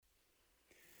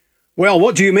Well,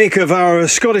 what do you make of our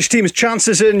Scottish team's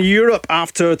chances in Europe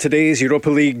after today's Europa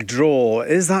League draw?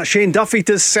 Is that Shane Duffy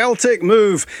to Celtic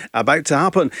move about to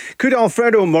happen? Could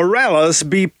Alfredo Morelos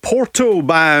be Porto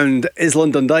bound? Is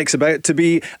Lyndon Dykes about to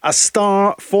be a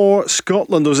star for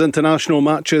Scotland? Those international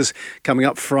matches coming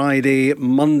up Friday,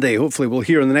 Monday. Hopefully we'll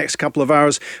hear in the next couple of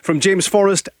hours from James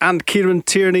Forrest and Kieran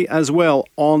Tierney as well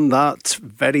on that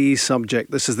very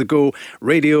subject. This is the Go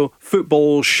Radio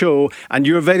Football Show, and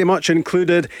you're very much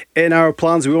included in our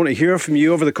plans. We want to hear from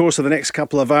you over the course of the next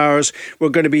couple of hours. We're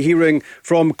going to be hearing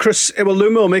from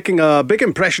Iwelemo, making a big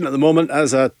impression at the moment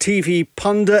as a TV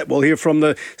pundit. We'll hear from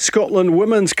the Scotland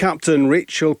women's captain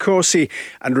Rachel Corsie,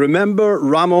 and remember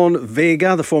Ramon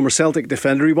Vega, the former Celtic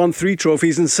defender. He won 3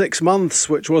 trophies in 6 months,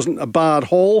 which wasn't a bad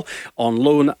haul, on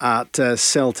loan at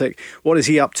Celtic. What is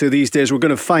he up to these days? We're going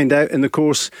to find out in the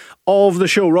course of the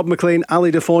show. Rob Maclean,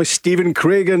 Ali DeFoy, Stephen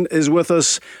Craigan is with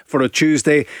us for a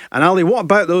Tuesday. And Ali, what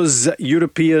about those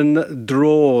European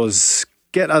draws?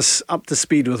 Get us up to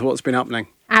speed with what's been happening.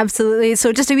 Absolutely.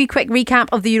 So just a wee quick recap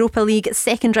of the Europa League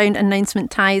second round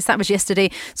announcement ties. That was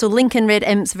yesterday. So Lincoln Red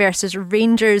Imps versus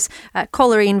Rangers,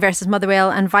 Coleraine versus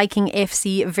Motherwell, and Viking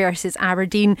FC versus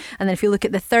Aberdeen. And then if you look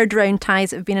at the third round ties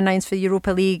that have been announced for the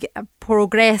Europa League,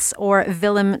 Progress or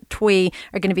Willem II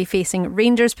are going to be facing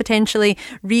Rangers potentially,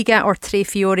 Riga or Tre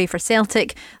Fiori for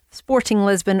Celtic, Sporting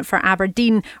Lisbon for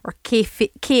Aberdeen, or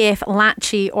KF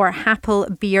Laci or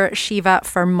Hapoel Beer Shiva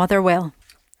for Motherwell.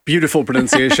 Beautiful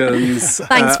pronunciations.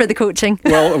 Thanks for the coaching.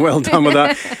 Well done with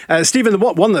that. Stephen, the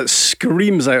one that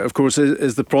screams out, of course,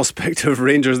 is the prospect of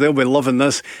Rangers. They'll be loving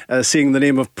this, seeing the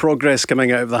name of Progress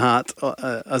coming out of the hat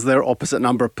as their opposite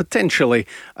number, potentially,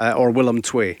 or Willem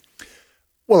II.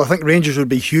 Well, I think Rangers would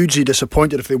be hugely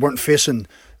disappointed if they weren't facing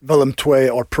Willem II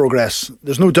or Progress.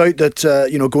 There's no doubt that,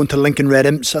 going to Lincoln Red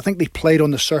Imps, I think they played on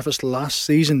the surface last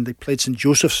season. They played St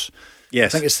Joseph's.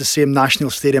 Yes. I think it's the same national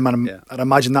stadium, and I'd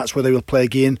imagine that's where they will play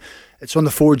again. It's on the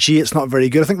 4G. It's not very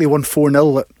good. I think they won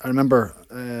 4-0. I remember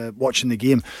watching the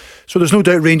game. So there's no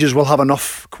doubt Rangers will have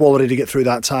enough quality to get through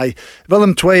that tie.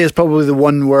 Willem II is probably the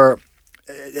one where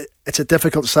it's a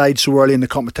difficult side so early in the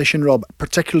competition, Rob,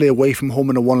 particularly away from home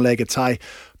in a one-legged tie.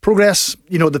 Progress,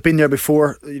 they've been there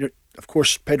before. Of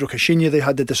course, Pedro Caixinha, they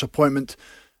had the disappointment.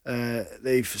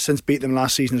 They've since beat them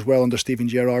last season as well under Steven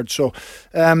Gerrard. So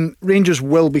Rangers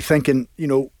will be thinking,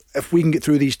 if we can get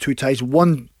through these two ties,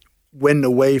 one win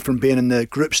away from being in the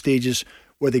group stages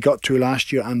where they got to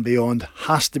last year and beyond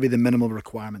has to be the minimal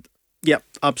requirement. Yep,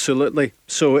 absolutely.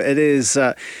 So it is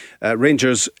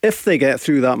Rangers, if they get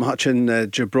through that match in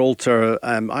Gibraltar.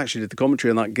 I actually did the commentary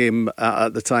on that game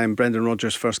at the time. Brendan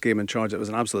Rodgers' first game in charge. It was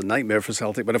an absolute nightmare for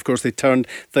Celtic, but of course they turned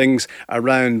things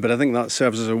around. But I think that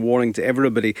serves as a warning to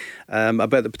everybody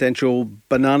about the potential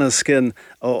banana skin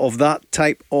of that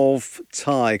type of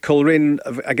tie. Coleraine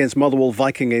against Motherwell,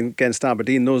 Viking against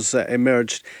Aberdeen. Those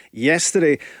emerged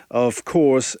yesterday, of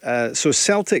course. So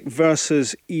Celtic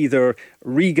versus either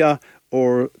Riga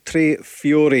or Tre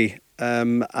Fiori,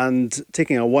 and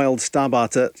taking a wild stab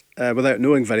at it without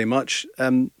knowing very much,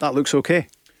 that looks okay.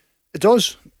 It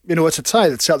does. It's a tie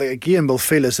that Celtic again will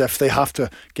feel as if they have to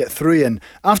get through in.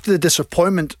 After the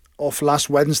disappointment of last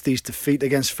Wednesday's defeat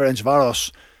against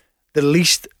Ferencvaros, the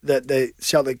least that the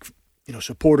Celtic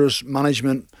supporters,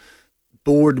 management,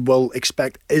 board will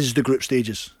expect is the group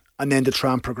stages, and then to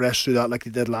try and progress through that like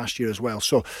they did last year as well.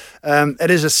 So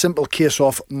it is a simple case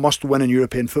of must win in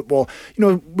European football.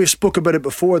 We've spoke about it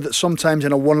before, that sometimes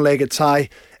in a one-legged tie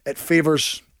it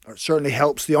favours, or it certainly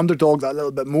helps the underdog that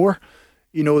little bit more.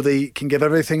 They can give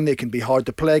everything, they can be hard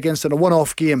to play against. In a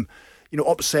one-off game,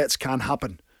 upsets can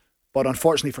happen. But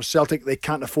unfortunately for Celtic, they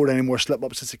can't afford any more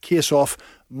slip-ups. It's a case of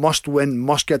must win,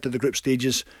 must get to the group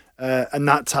stages, and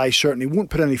that tie certainly won't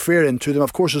put any fear into them.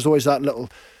 Of course, there's always that little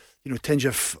tinge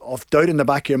of doubt in the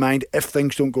back of your mind if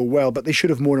things don't go well, but they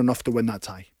should have more than enough to win that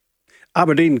tie.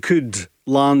 Aberdeen could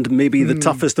land maybe the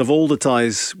toughest of all the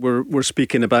ties we're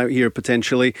speaking about here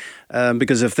potentially,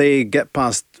 because if they get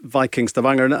past Viking,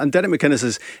 Stavanger, and Derek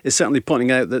McInnes is certainly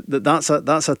pointing out that's a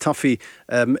toughie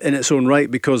in its own right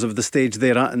because of the stage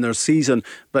they're at in their season.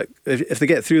 But if they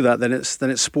get through that, then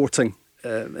it's Sporting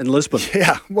in Lisbon.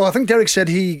 Yeah, well, I think Derek said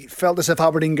he felt as if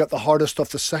Aberdeen got the hardest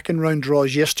of the second round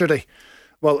draws yesterday.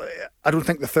 Well, I don't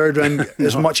think the third round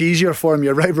is much easier for him.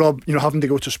 You're right, Rob, having to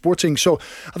go to Sporting. So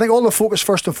I think all the focus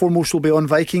first and foremost will be on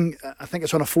Viking. I think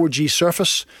it's on a 4G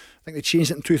surface. I think they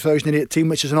changed it in 2018,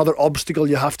 which is another obstacle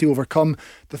you have to overcome.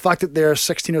 The fact that they're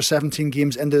 16 or 17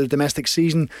 games into the domestic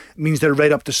season means they're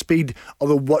right up to speed.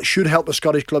 Although what should help the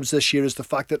Scottish clubs this year is the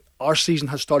fact that our season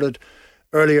has started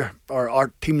earlier, or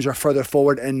our teams are further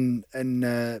forward in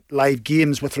live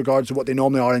games with regards to what they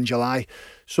normally are in July.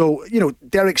 So,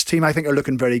 Derek's team, I think, are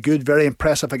looking very good, very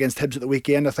impressive against Hibs at the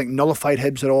weekend. I think nullified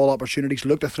Hibs at all opportunities,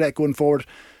 looked a threat going forward.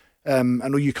 I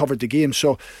know you covered the game,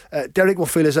 so Derek will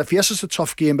feel as if, yes, it's a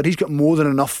tough game, but he's got more than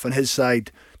enough on his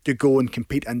side to go and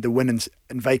compete and to win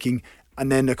in Viking,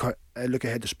 and then look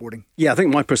ahead to Sporting. Yeah, I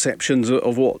think my perceptions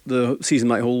of what the season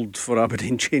might hold for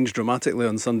Aberdeen changed dramatically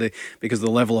on Sunday because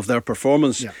the level of their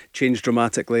performance changed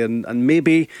dramatically, and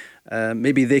maybe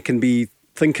they can be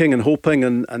thinking and hoping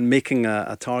and making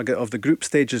a target of the group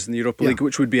stages in the Europa League,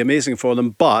 which would be amazing for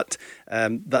them. But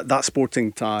that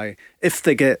Sporting tie, if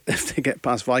they get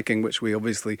past Viking, which we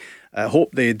obviously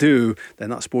hope they do, then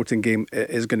that Sporting game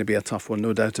is going to be a tough one,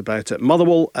 no doubt about it.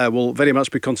 Motherwell will very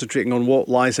much be concentrating on what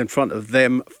lies in front of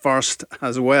them first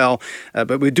as well.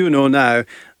 But we do know now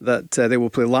that they will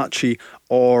play Lachi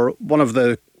or one of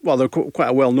the, well, they're quite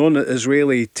a well-known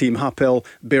Israeli team, Hapoel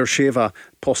Beersheva,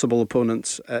 possible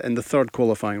opponents in the third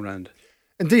qualifying round.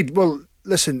 Indeed. Well,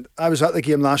 listen, I was at the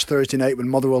game last Thursday night when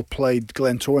Motherwell played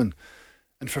Glentoran,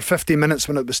 and for 15 minutes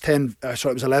when it was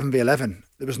 11v11,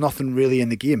 there was nothing really in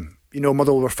the game.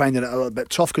 Motherwell were finding it a little bit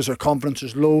tough because their confidence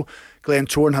was low.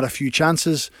 Glentoran had a few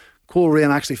chances. Coleraine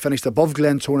actually finished above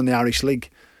Glentoran in the Irish League.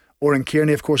 Oren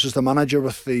Kearney, of course, is the manager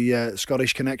with the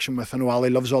Scottish connection with, I know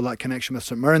Ali loves all that connection with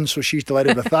St Mirren, so she's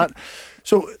delighted with that.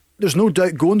 So there's no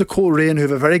doubt going to Coleraine, who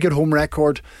have a very good home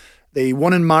record. They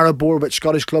won in Maribor, which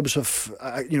Scottish clubs have,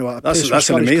 That's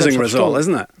an amazing result,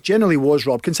 isn't it? Generally was,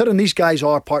 Rob. Considering these guys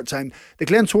are part-time. The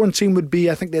Glentoran team would be,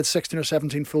 I think they had 16 or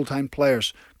 17 full-time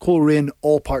players. Coleraine,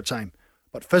 all part-time.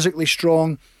 But physically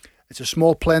strong. It's a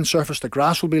small playing surface. The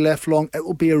grass will be left long. It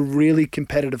will be a really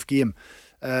competitive game.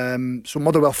 So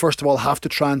Motherwell, first of all, have to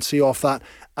try and see off that.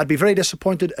 I'd be very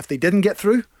disappointed if they didn't get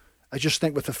through. I just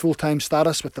think with the full-time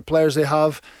status, with the players they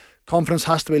have, confidence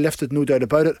has to be lifted, no doubt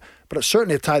about it. But it's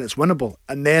certainly a tie that's winnable.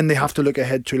 And then they have to look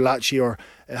ahead to Lachi or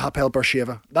Hapoel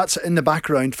Beersheva. That's in the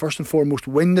background. First and foremost,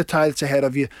 win the tie that's ahead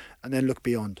of you and then look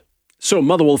beyond. So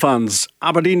Motherwell fans,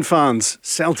 Aberdeen fans,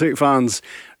 Celtic fans,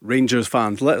 Rangers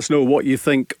fans, let us know what you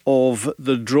think of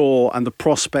the draw and the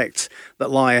prospects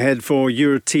that lie ahead for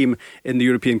your team in the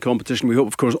European competition. We hope,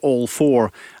 of course, all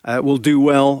four will do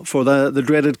well for the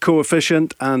dreaded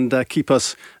coefficient and keep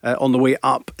us on the way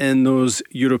up in those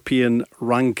European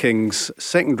rankings.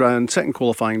 Second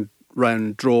qualifying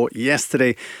round draw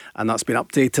yesterday, and that's been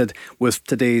updated with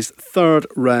today's third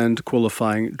round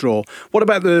qualifying draw. What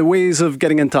about the ways of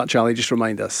getting in touch, Ali? Just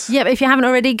remind us. Yeah, if you haven't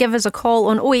already, give us a call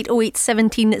on 0808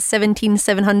 17 17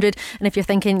 700. And if you're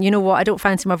thinking, you know what, I don't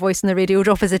fancy my voice on the radio,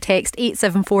 drop us a text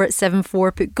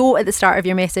 87474, put go at the start of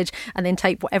your message and then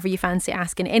type whatever you fancy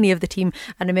asking any of the team.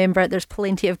 And remember, there's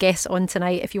plenty of guests on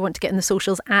tonight if you want to get in the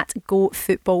socials at Go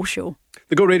Football Show.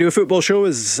 The Go Radio Football Show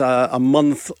is a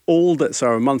month old. It's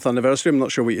our month anniversary. I'm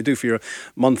not sure what you do for your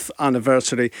month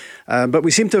anniversary, but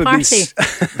we seem to have Party.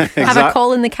 Have a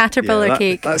call in the caterpillar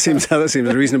cake. That seems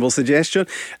a reasonable suggestion.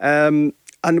 And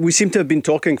we seem to have been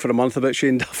talking for a month about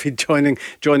Shane Duffy joining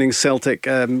Celtic.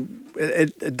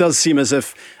 It does seem as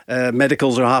if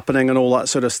medicals are happening and all that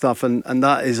sort of stuff, and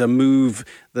that is a move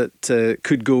that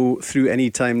could go through any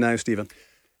time now, Stephen.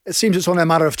 It seems it's only a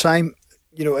matter of time.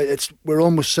 We're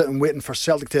almost sitting waiting for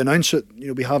Celtic to announce it.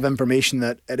 We have information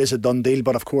that it is a done deal,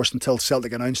 but of course until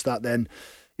Celtic announce that, then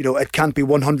it can't be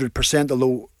 100%,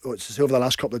 although it's over the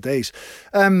last couple of days.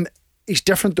 He's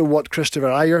different to what Christopher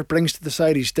Ajer brings to the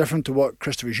side. He's different to what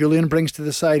Christopher Julian brings to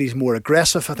the side. He's more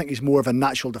aggressive. I think he's more of a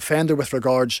natural defender with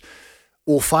regards,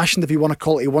 old-fashioned if you want to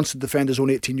call it. He wants to defend his own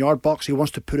 18-yard box. He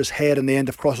wants to put his head in the end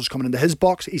of crosses coming into his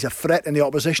box. He's a threat in the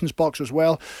opposition's box as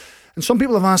well. And some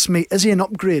people have asked me, is he an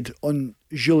upgrade on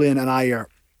Julian and Ajer?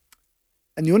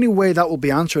 And the only way that will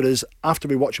be answered is after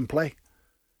we watch him play.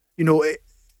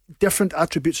 Different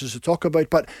attributes as to talk about,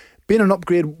 but being an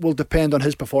upgrade will depend on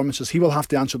his performances. He will have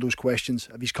to answer those questions.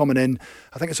 If he's coming in,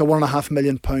 I think it's a £1.5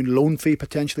 million loan fee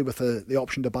potentially with the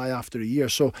option to buy after a year.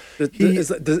 So is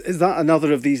that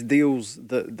another of these deals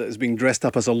that is being dressed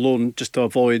up as a loan just to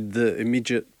avoid the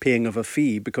immediate paying of a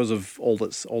fee because of all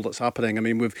that's happening? I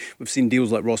mean, we've seen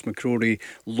deals like Ross McCrory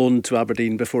loaned to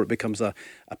Aberdeen before it becomes a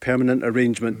permanent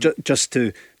arrangement, just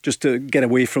to get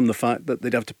away from the fact that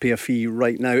they'd have to pay a fee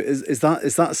right now. Is that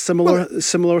a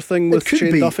similar thing with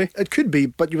Shane Duffy? It could be,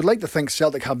 but you would like to think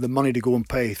Celtic have the money to go and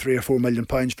pay £3 or £4 million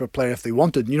for a player if they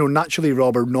wanted. Naturally,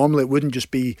 Robert, normally it wouldn't just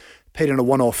be paid on a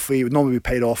one-off fee. It would normally be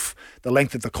paid off the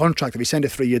length of the contract. If you signed a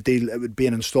 3-year deal, it would be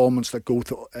in instalments that go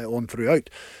on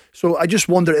throughout. So I just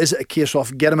wonder, is it a case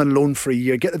of get him on loan for a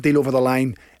year, get the deal over the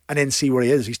line, and then see where he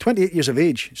is? He's 28 years of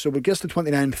age, so when he gets to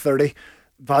 29, 30,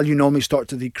 value normally start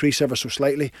to decrease ever so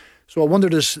slightly. So I wonder,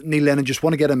 does Neil Lennon just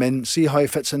want to get him in, see how he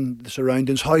fits in the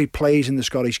surroundings, how he plays in the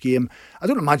Scottish game? I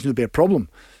don't imagine there'll be a problem.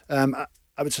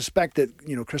 I would suspect that,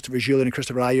 Christopher Julian and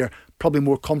Christopher Ayer probably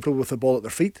more comfortable with the ball at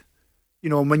their feet.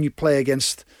 And when you play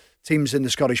against teams in the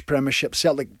Scottish Premiership,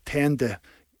 Celtic tend to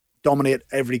dominate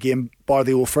every game, bar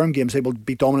the Old Firm games. They will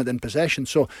be dominant in possession.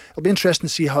 So it'll be interesting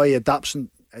to see how he adapts in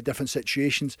different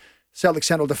situations. Celtic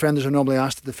central defenders are normally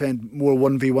asked to defend more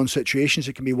 1v1 situations.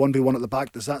 It can be 1v1 at the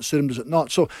back. Does that suit him? Does it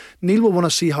not? So Neil will want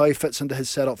to see how he fits into his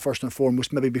setup first and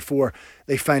foremost, maybe before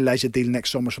they finalise a deal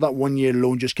next summer. So that 1 year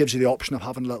loan just gives you the option of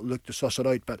having a little look to suss it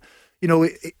out. But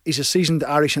he's a seasoned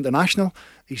Irish international.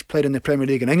 He's played in the Premier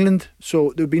League in England,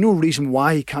 so there would be no reason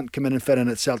why he can't come in and fit in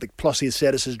at Celtic. Plus, he has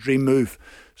said it's his dream move,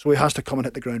 so he has to come and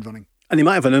hit the ground running. And he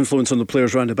might have an influence on the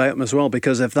players round about him as well,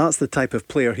 because if that's the type of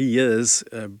player he is,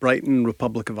 Brighton,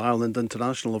 Republic of Ireland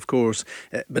international, of course,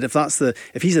 but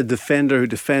if he's a defender who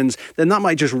defends, then that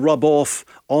might just rub off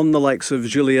on the likes of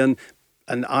Julian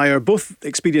and Ayer, both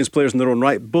experienced players in their own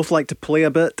right, both like to play a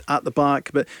bit at the back,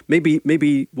 but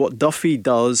maybe what Duffy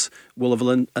does will have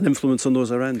an influence on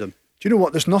those around him. Do you know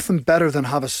what? There's nothing better than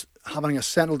having a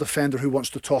central defender who wants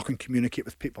to talk and communicate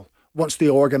with people, wants to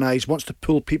organise, wants to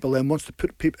pull people in, wants to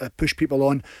push people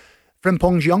on.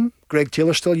 Frimpong's young, Greg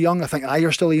Taylor's still young. I think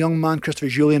Ayer's still a young man. Christopher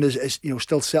Julian is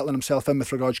still settling himself in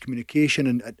with regards to communication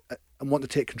and want to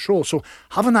take control. So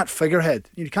having that figurehead,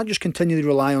 you can't just continually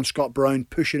rely on Scott Brown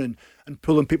pushing and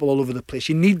pulling people all over the place.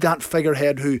 You need that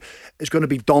figurehead who is going to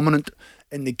be dominant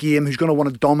in the game, who's going to want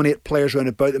to dominate players around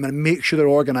about them and make sure they're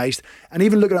organised. And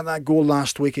even looking at that goal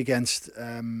last week against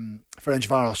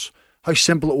Ferencvaros, how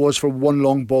simple it was for one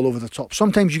long ball over the top.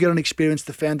 Sometimes you get an experienced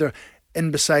defender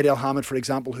in beside El Hamid, for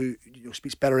example, who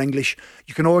speaks better English.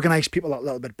 You can organise people that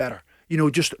little bit better.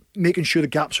 Just making sure the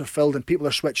gaps are filled and people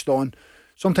are switched on.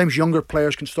 Sometimes younger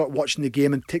players can start watching the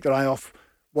game and take their eye off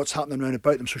what's happening around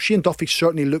about them. So Shane Duffy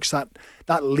certainly looks at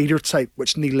that leader type,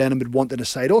 which Neil Lennon would want in his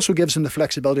side. Also gives him the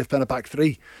flexibility of playing a back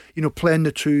three. Playing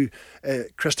the two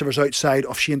Christophers outside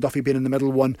of Shane Duffy being in the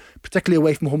middle one, particularly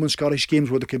away from home in Scottish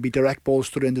games where there could be direct balls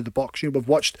through into the box. We've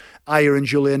watched Ayer and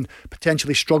Julian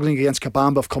potentially struggling against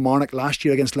Kabamba of Kilmarnock last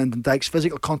year against Lyndon Dykes.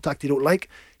 Physical contact he don't like.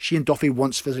 Shane Duffy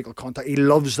wants physical contact. He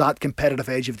loves that competitive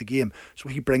edge of the game. So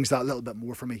he brings that a little bit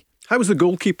more for me. How was the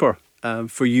goalkeeper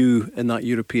for you in that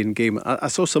European game? I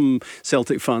saw some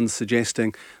Celtic fans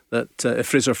suggesting that if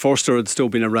Fraser Forster had still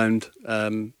been around,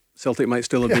 Celtic might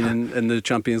still have been in the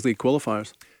Champions League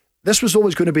qualifiers. This was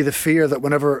always going to be the fear that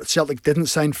whenever Celtic didn't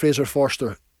sign Fraser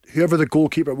Forster, whoever the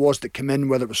goalkeeper was that came in,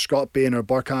 whether it was Scott Bain or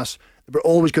Barkas, they were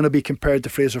always going to be compared to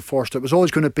Fraser Forster. It was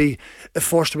always going to be, if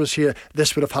Forster was here,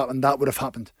 this would have happened, that would have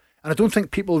happened. And I don't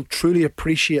think people truly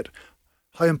appreciate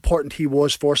how important he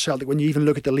was for Celtic. When you even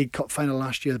look at the League Cup final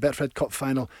last year, the Betfred Cup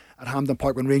final at Hampden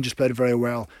Park, when Rangers played very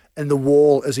well, in the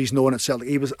wall as he's known at Celtic,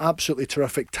 he was absolutely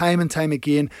terrific. Time and time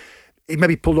again, he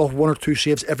maybe pulled off one or two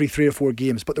saves every 3 or 4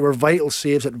 games, but there were vital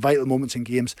saves at vital moments in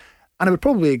games. And I would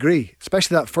probably agree,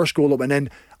 especially that first goal that went in.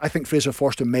 I think Fraser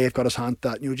Forster may have got his hand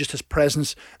at that. Just his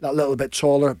presence, that little bit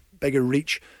taller, bigger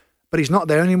reach. But he's not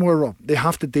there anymore, Rob. They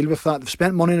have to deal with that. They've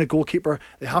spent money on a goalkeeper.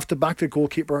 They have to back their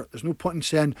goalkeeper. There's no point in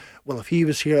saying, well, if he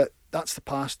was here, that's the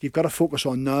past. You've got to focus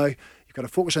on now. You've got to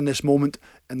focus on this moment,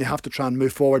 and they have to try and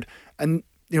move forward. And,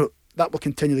 that will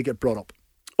continually get brought up.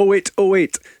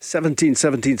 0808 17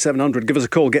 17 700. Give us a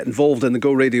call. Get involved in the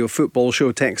Go Radio Football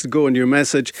Show. Text Go and your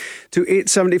message to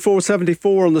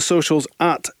 87474 on the socials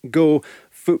at Go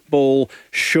Football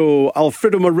Show.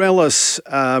 Alfredo Morelos,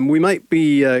 we might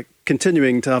be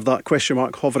continuing to have that question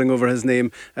mark hovering over his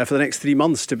name for the next 3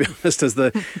 months, to be honest, as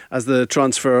the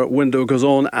transfer window goes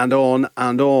on and on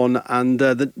and on, and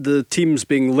the teams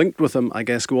being linked with him, I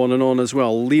guess, go on and on as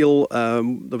well. Lille,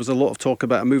 there was a lot of talk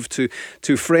about a move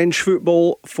to French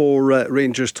football for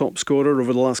Rangers' top scorer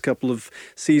over the last couple of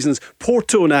seasons.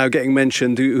 Porto now getting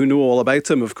mentioned, who know all about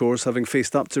him, of course, having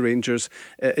faced up to Rangers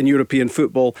in European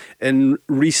football in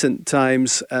recent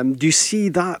times. Do you see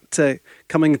that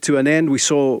coming to an end? We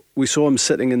saw him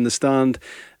sitting in the stand,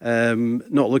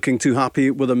 not looking too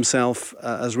happy with himself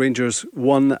as Rangers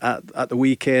won at the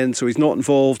weekend. So he's not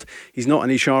involved. He's not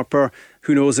any sharper.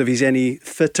 Who knows if he's any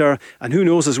fitter? And who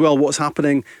knows as well what's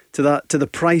happening to the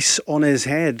price on his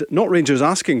head? Not Rangers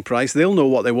asking price. They'll know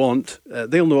what they want.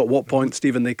 They'll know at what point,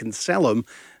 Stephen, they can sell him.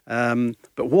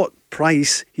 But what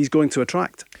price he's going to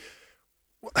attract?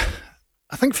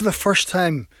 I think for the first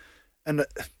time, and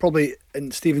probably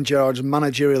in Steven Gerrard's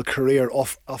managerial career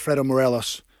of Alfredo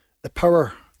Morelos, the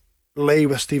power lay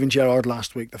with Steven Gerrard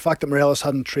last week. The fact that Morelos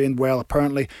hadn't trained well,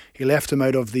 apparently he left him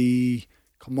out of the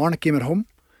Kilmarnock game at home.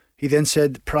 He then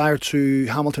said prior to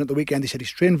Hamilton at the weekend, he said he's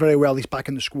trained very well, he's back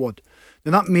in the squad.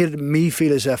 Now that made me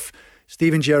feel as if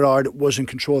Steven Gerrard was in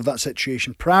control of that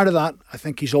situation. Prior to that, I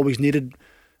think he's always needed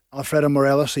Alfredo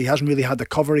Morelos. He hasn't really had the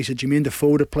cover. He said Jermaine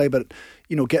Defoe to play, but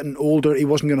getting older, he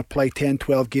wasn't going to play 10,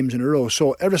 12 games in a row.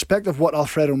 So irrespective of what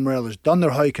Alfredo Morelos done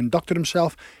or how he conducted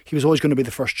himself, he was always going to be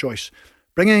the first choice.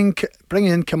 Bringing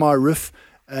in Kamar Roof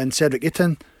and Cedric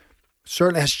Itten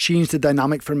certainly has changed the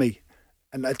dynamic for me.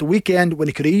 And at the weekend, when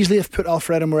he could easily have put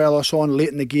Alfredo Morelos on late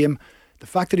in the game, the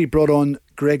fact that he brought on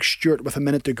Greg Stewart with a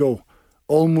minute to go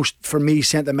almost, for me,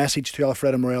 sent a message to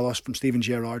Alfredo Morelos from Steven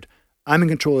Gerrard. I'm in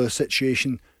control of the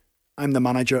situation. I'm the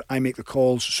manager. I make the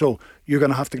calls. So you're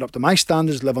going to have to get up to my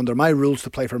standards, live under my rules to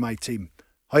play for my team.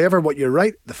 However, what you're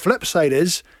right, the flip side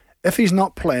is, if he's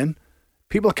not playing,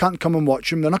 people can't come and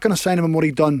watch him. They're not going to sign him on what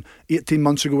he'd done 18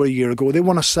 months ago or a year ago. They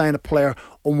want to sign a player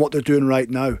on what they're doing right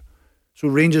now. So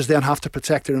Rangers then have to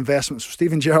protect their investments. So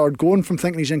Steven Gerrard, going from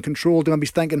thinking he's in control to maybe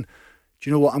thinking, do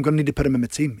you know what, I'm going to need to put him in my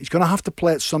team. He's going to have to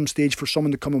play at some stage for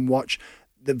someone to come and watch.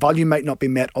 The value might not be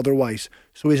met otherwise.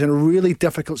 So he's in a really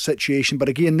difficult situation. But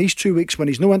again, these 2 weeks when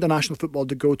he's no international football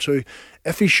to go to,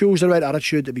 if he shows the right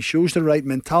attitude, if he shows the right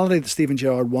mentality that Steven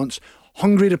Gerrard wants,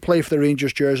 hungry to play for the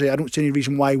Rangers jersey, I don't see any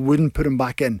reason why I wouldn't put him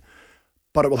back in.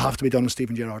 But it will have to be done on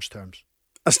Steven Gerrard's terms.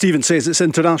 As Stephen says, it's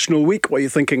International Week. What are you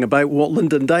thinking about what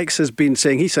Lyndon Dykes has been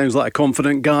saying? He sounds like a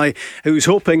confident guy who's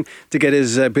hoping to get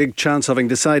his big chance, having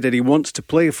decided he wants to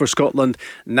play for Scotland.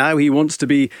 Now he wants to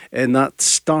be in that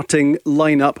starting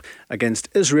lineup against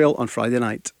Israel on Friday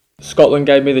night. Scotland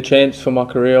gave me the chance for my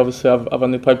career. Obviously, I've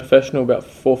only played professional about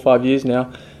 4 or 5 years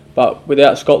now. But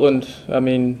without Scotland, I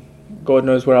mean, God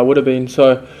knows where I would have been.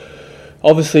 So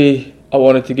obviously, I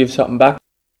wanted to give something back.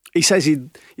 He says he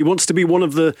wants to be one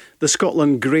of the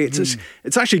Scotland greats.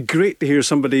 It's actually great to hear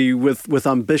somebody with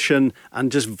ambition and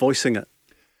just voicing it.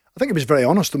 I think he was very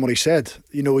honest in what he said.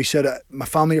 He said, my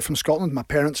family are from Scotland. My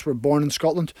parents were born in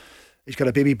Scotland. He's got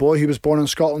a baby boy who was born in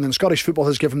Scotland, and Scottish football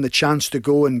has given him the chance to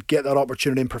go and get that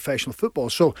opportunity in professional football.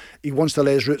 So he wants to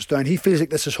lay his roots down. He feels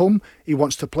like this is home. He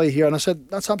wants to play here. And I said,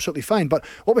 that's absolutely fine. But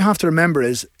what we have to remember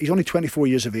is he's only 24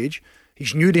 years of age.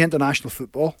 He's new to international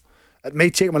football. It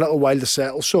may take him a little while to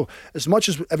settle. So as much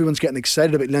as everyone's getting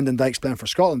excited about Lyndon Dykes playing for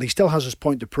Scotland, he still has his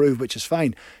point to prove, which is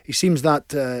fine. He seems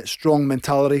that strong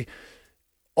mentality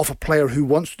of a player who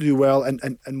wants to do well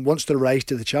and wants to rise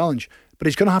to the challenge. But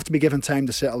he's going to have to be given time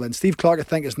to settle in. Steve Clarke, I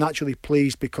think, is naturally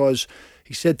pleased because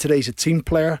he said today he's a team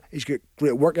player. He's got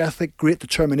great work ethic, great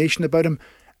determination about him.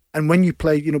 And when you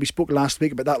play, we spoke last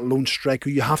week about that lone striker.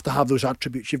 You have to have those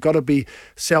attributes. You've got to be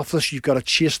selfless. You've got to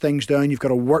chase things down. You've got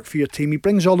to work for your team. He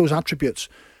brings all those attributes.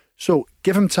 So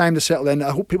give him time to settle in.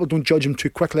 I hope people don't judge him too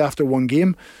quickly after one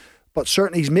game. But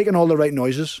certainly he's making all the right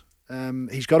noises.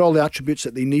 He's got all the attributes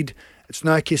that they need. It's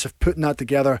now a case of putting that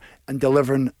together and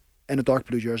delivering in a dark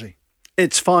blue jersey.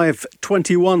 It's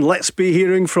 5:21. Let's be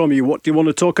hearing from you. What do you want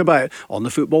to talk about on the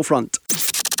football front?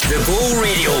 The Go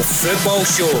Radio Football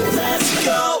Show. Let's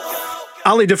go!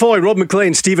 Ali DeFoy, Rob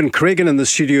Maclean, Stephen Craigan in the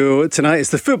studio tonight.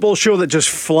 It's the football show that just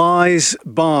flies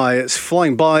by. It's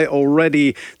flying by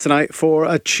already tonight for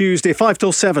a Tuesday, 5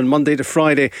 till 7, Monday to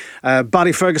Friday.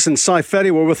 Barry Ferguson, Cy Ferry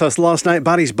were with us last night.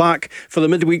 Barry's back for the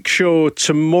midweek show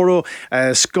tomorrow.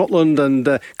 Scotland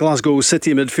and Glasgow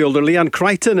City midfielder Leanne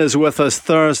Crichton is with us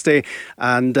Thursday.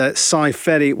 And Cy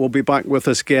Ferry will be back with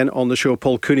us again on the show.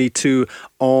 Paul Cooney too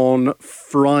on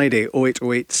Friday.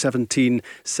 0808 17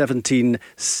 17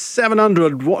 700.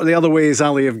 What are the other ways,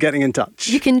 Ali, of getting in touch?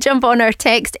 You can jump on our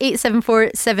text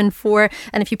 87474,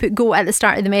 and if you put go at the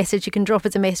start of the message, you can drop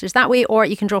us a message that way, or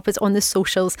you can drop us on the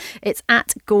socials. It's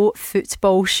at Go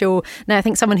Football Show. Now, I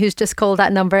think someone who's just called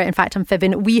that number, in fact I'm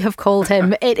fibbing, we have called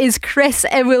him. It is Chris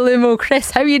Iwelemo.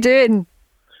 Chris, how are you doing?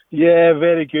 Yeah,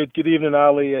 very good. Good evening,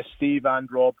 Ali, Steve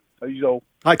and Rob. How's you all?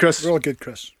 Hi, Chris. We're all good,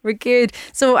 Chris. We're good.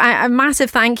 So a massive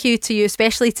thank you to you,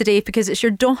 especially today, because it's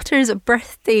your daughter's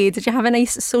birthday. Did you have a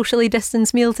nice socially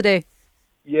distanced meal today?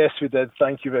 Yes, we did.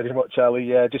 Thank you very much, Ali.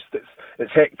 Yeah, just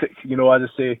it's hectic. As I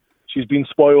say, she's been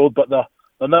spoiled, but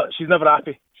they're not. She's never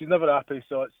happy.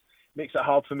 So it makes it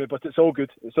hard for me, but it's all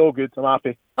good. I'm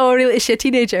happy. Oh, really? Is she a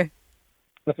teenager?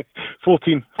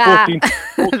 14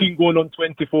 going on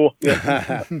 24.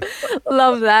 Yeah.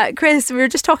 Love that. Chris, we were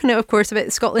just talking, of course,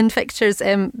 about Scotland fixtures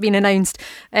being announced,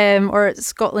 or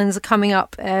Scotland's coming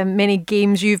up. Many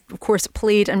games you've, of course,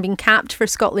 played and been capped for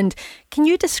Scotland. Can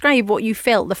you describe what you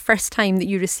felt the first time that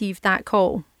you received that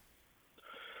call?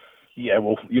 Yeah,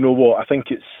 well, you know what? I think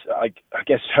it's, I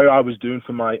guess, how I was doing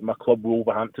for my club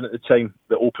Wolverhampton at the time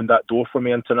that opened that door for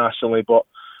me internationally. But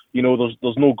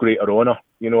there's no greater honour.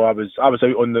 I was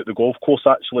out on the golf course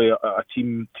actually at a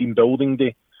team building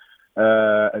day,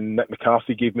 and Nick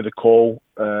McCarthy gave me the call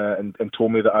and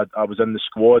told me that I was in the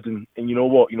squad. And you know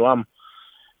what? I'm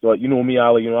like, you know me,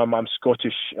 Ali. I'm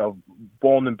Scottish,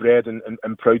 born and bred,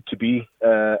 and proud to be.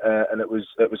 And it was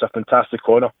a fantastic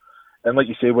honour. And like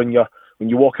you say, when you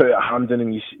walk out at Hampden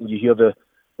and you hear the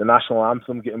national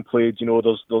anthem getting played,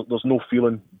 there's no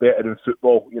feeling better in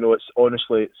football. It's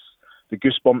honestly, the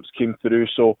goosebumps came through.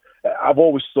 So I've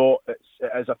always thought it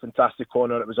is a fantastic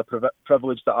honour. It was a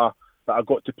privilege that I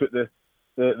got to put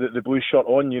the blue shirt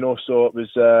on. So it was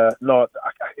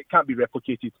it can't be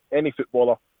replicated. Any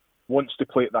footballer wants to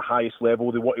play at the highest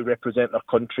level. They want to represent their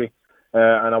country,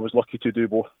 and I was lucky to do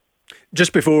both.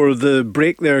 Just before the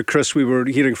break there, Chris, we were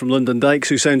hearing from Lyndon Dykes,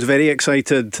 who sounds very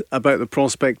excited about the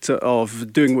prospect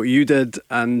of doing what you did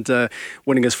and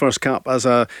winning his first cap as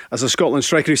a Scotland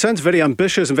striker. He sounds very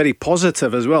ambitious and very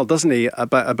positive as well, doesn't he,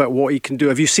 about what he can do?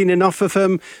 Have you seen enough of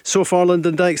him so far,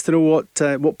 Lyndon Dykes, to know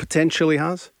what potential he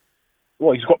has?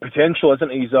 Well, he's got potential,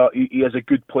 isn't he? He is a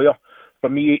good player. For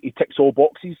me, he ticks all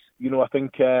boxes. I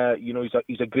think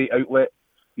he's a great outlet.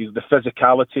 He's the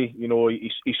physicality.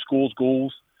 He scores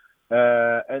goals.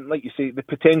 And like you say, the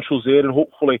potential's there, and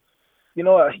hopefully, you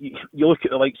look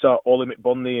at the likes of Ollie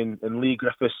McBurney and Lee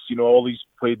Griffiths. Ollie's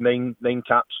played nine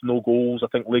caps, no goals. I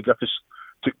think Lee Griffiths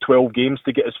took 12 games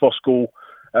to get his first goal.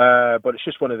 But it's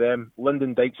just one of them.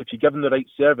 Lyndon Dykes, if you give him the right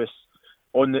service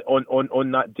on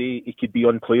that day, he could be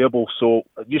unplayable. So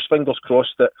just fingers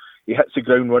crossed that he hits the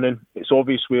ground running. It's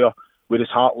obvious where his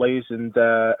heart lays, and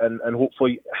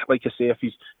hopefully, like I say, if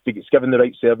he gets given the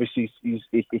right service, he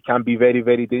can be very,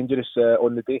 very dangerous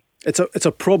on the day. It's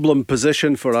a problem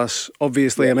position for us,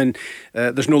 obviously. Yeah. I mean,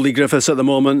 there's no Lee Griffiths at the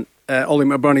moment. Ollie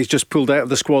McBurney's just pulled out of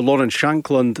the squad. Lawrence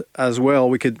Shankland as well.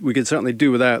 We could certainly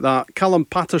do without that. Callum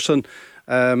Patterson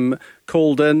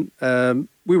called in.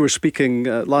 We were speaking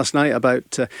last night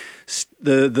about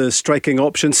the striking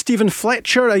option. Stephen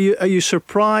Fletcher, are you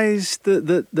surprised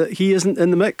that he isn't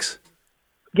in the mix?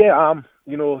 Yeah, I'm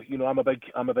a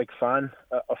big fan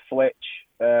of Fletch,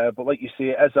 but like you say,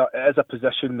 it is a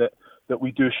position that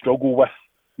we do struggle with.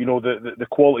 The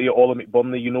quality of Ollie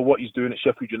McBurney. What he's doing at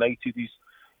Sheffield United.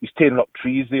 He's tearing up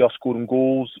trees there, scoring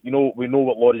goals. We know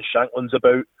what Lawrence Shankland's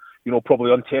about.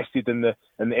 Probably untested in the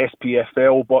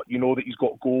SPFL, but that he's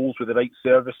got goals with the right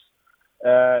service.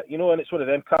 And it's one of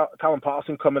them. Callum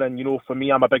Patterson coming in. For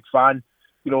me, I'm a big fan.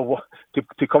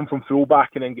 To come from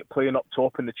fullback and then get playing up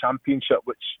top in the Championship,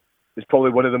 which is probably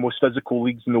one of the most physical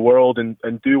leagues in the world,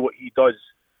 and do what he does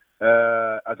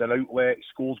as an outlet,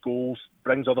 scores goals,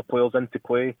 brings other players into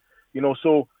play.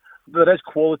 So there is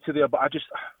quality there, but I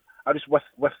just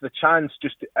with the chance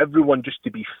everyone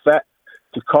to be fit,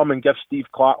 to come and give Steve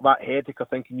Clarke that headache of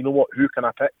thinking, who can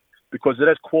I pick? Because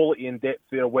there is quality and depth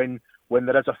there when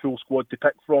there is a full squad to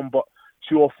pick from, but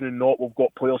too often than not, we've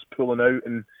got players pulling out,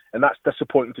 and that's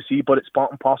disappointing to see, but it's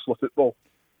part and parcel of football.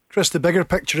 Chris, the bigger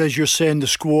picture is you're saying the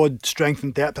squad strength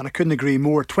and depth, and I couldn't agree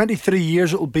more. 23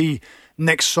 years it'll be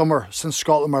next summer since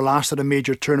Scotland were last at a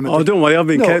major tournament. Oh, don't worry, I've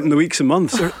been counting the weeks and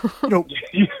months.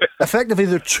 Effectively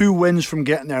they're 2 wins from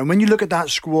getting there, and when you look at that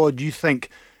squad, you think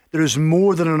there is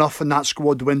more than enough in that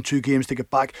squad to win 2 games to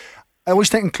get back. I always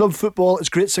think in club football it's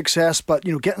great success, but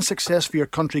getting success for your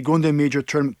country, going to a major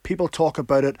tournament, people talk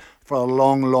about it for a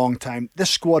long, long time. This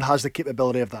squad has the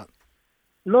capability of that.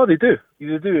 No, they do,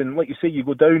 and like you say, you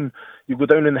go down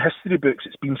in the history books.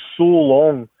 It's been so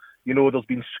long. There's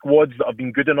been squads that have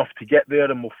been good enough to get there,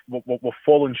 and we've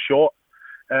fallen short.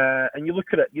 And you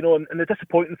look at it, and the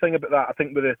disappointing thing about that, I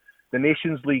think, with the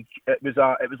Nations League, it was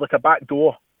like a back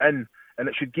door in, and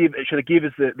it should have gave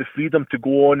us the freedom to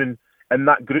go on and in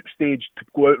that group stage to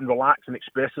go out and relax and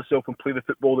express ourselves and play the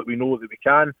football that we know that we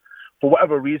can. For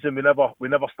whatever reason, we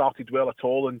never started well at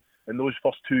all in those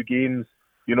first 2 games,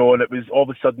 and it was all of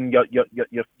a sudden you're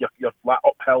that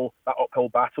uphill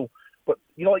battle. But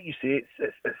like you say,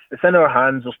 it's in our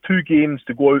hands. There's 2 games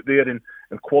to go out there and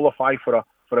qualify for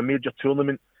a major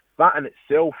tournament. That in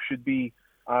itself should be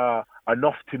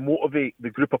enough to motivate the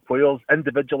group of players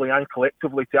individually and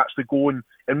collectively to actually go and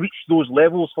reach those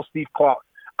levels for Steve Clarke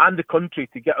and the country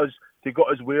to get us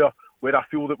where I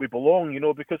feel that we belong.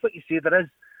 Because like you say,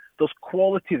 there's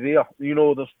quality there.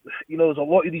 There's a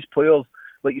lot of these players,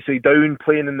 like you say, down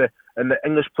playing in the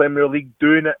English Premier League,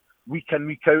 doing it week in,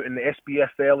 week out in the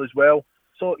SPFL as well.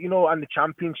 So and the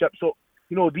Championship. So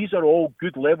these are all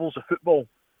good levels of football.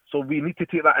 So we need to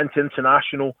take that into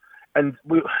international. And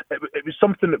it was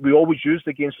something that we always used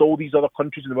against all these other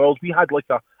countries in the world. We had like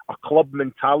a club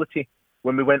mentality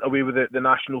when we went away with the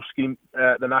national scheme,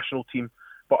 the national team.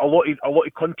 But a lot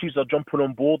of countries are jumping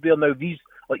on board there now. These,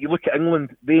 like you look at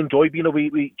England, they enjoy being away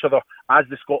with each other as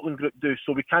the Scotland group do.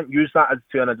 So we can't use that as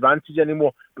to an advantage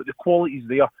anymore. But the quality's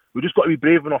there. We've just got to be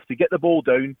brave enough to get the ball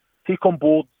down, take on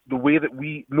board the way that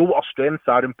we know what our strengths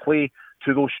are, and play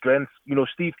to those strengths. You know,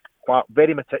 Steve Clark,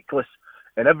 very meticulous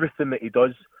in everything that he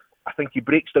does. I think he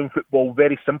breaks down football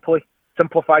very simply,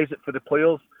 simplifies it for the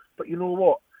players. But you know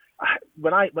what?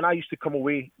 When I used to come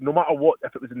away, no matter what,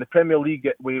 if it was in the Premier League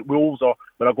with Wolves, or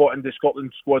when I got into the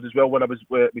Scotland squad as well, when I was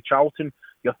with Charlton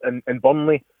and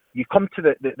Burnley, you come to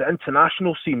the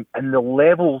international scene, and the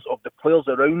levels of the players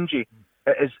around you,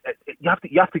 you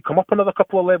have to come up another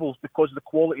couple of levels because of the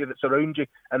quality that's around you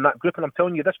and that group. And I'm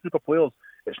telling you, this group of players,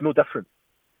 it's no different.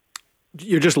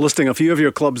 You're just listing a few of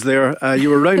your clubs there.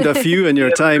 You were around a few in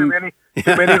your time.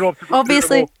 Too many, Rob,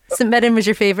 Obviously, St Mirren was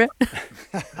your favourite.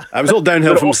 I was all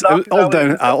downhill from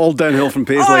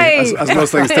Paisley, as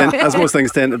most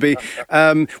things tend to be.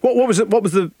 What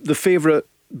was the favourite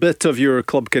bit of your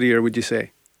club career, would you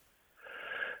say?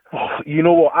 Oh, you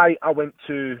know what? I went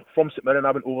from St Mirren.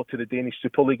 I went over to the Danish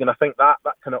Super League, and I think that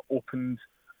kind of opened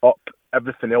up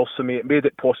everything else for me. It made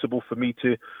it possible for me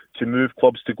to move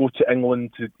clubs, to go to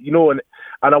England, and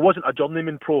I wasn't a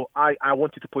journeyman pro. I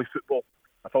wanted to play football.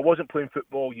 If I wasn't playing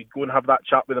football, you'd go and have that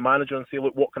chat with the manager and say,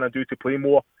 look, what can I do to play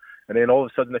more? And then all of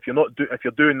a sudden, if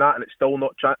you're doing that and it's still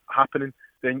not happening,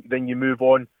 then you move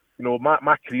on. You know,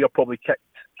 my career probably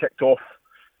kicked off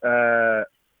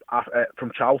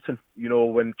from Charlton. You know,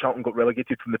 when Charlton got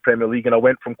relegated from the Premier League, and I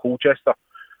went from Colchester.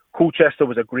 Colchester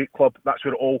was a great club. That's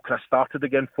where it all kind of started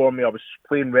again for me. I was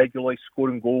playing regularly,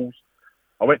 scoring goals.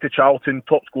 I went to Charlton,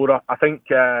 top scorer. I think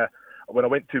when I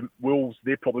went to Wolves,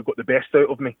 they probably got the best out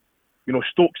of me. You know,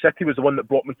 Stoke City was the one that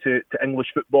brought me to English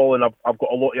football, and I've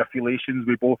got a lot of affiliations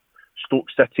with both Stoke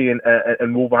City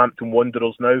and Wolverhampton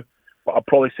Wanderers now. But I'd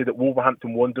probably say that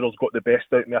Wolverhampton Wanderers got the best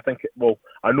out of me.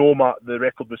 I know the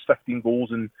record was 15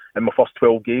 goals in my first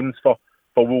 12 games for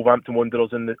Wolverhampton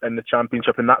Wanderers in the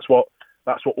Championship, and that's what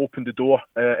opened the door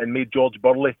and made George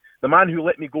Burley, the man who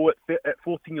let me go at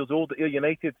 14 years old at Ayr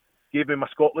United, gave me my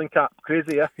Scotland cap.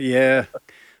 Crazy, yeah? Yeah.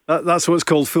 That's what's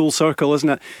called full circle, isn't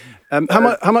it?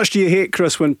 How much do you hate,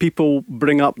 Chris, when people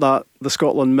bring up the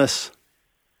Scotland miss?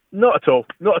 Not at all.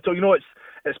 Not at all. You know,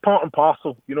 it's part and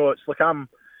parcel. You know, it's like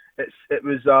it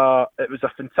was a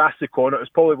fantastic honour. It was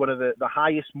probably one of the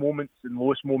highest moments and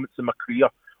lowest moments in my career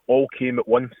all came at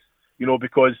once. You know,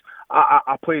 because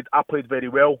I played very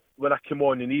well when I came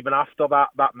on, and even after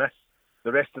that miss,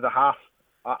 the rest of the half,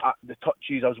 the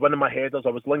touches, I was winning my headers, I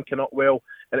was linking up well,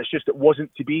 and it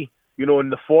wasn't to be. You know, in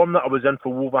the form that I was in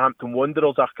for Wolverhampton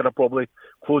Wanderers, I could have probably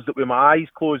closed it with my eyes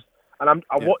closed, and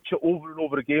I watch it over and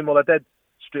over again. Well, I did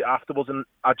straight afterwards, and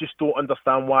I just don't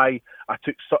understand why I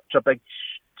took such a big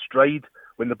stride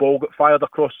when the ball got fired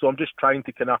across. So I'm just trying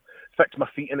to kind of fix my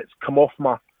feet, and it's come off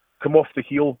the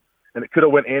heel. And it could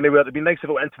have went anywhere. It'd be nice if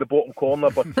it went into the bottom corner,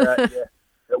 but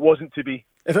it wasn't to be.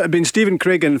 If it had been Stephen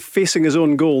Craigan facing his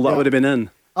own goal, that would have been in.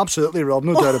 Absolutely, Rob,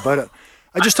 no doubt about it.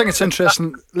 I just think it's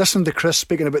interesting listening to Chris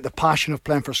speaking about the passion of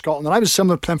playing for Scotland. And I was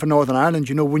similar playing for Northern Ireland.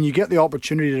 You know, when you get the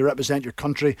opportunity to represent your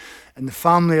country and the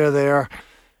family are there,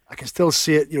 I can still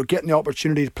see it, you know, getting the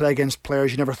opportunity to play against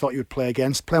players you never thought you would play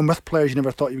against, playing with players you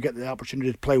never thought you would get the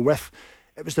opportunity to play with.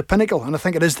 It was the pinnacle, and I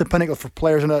think it is the pinnacle for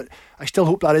players, and I still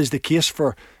hope that is the case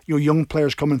for, you know, young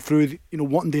players coming through, you know,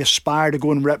 wanting to aspire to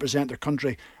go and represent their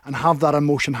country and have that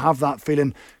emotion, have that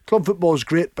feeling. Club football is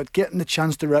great, but getting the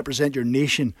chance to represent your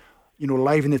nation, you know,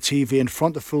 live in the TV in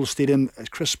front of full stadium, as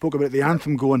Chris spoke about the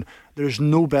anthem going, there's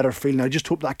no better feeling. I just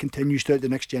hope that continues throughout the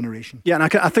next generation. Yeah, and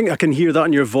I think I can hear that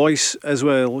in your voice as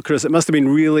well, Chris. It must have been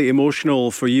really emotional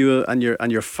for you and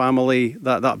your family,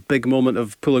 that big moment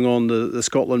of pulling on the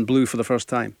Scotland blue for the first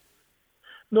time.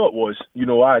 No, it was. You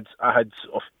know, I think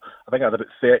I had about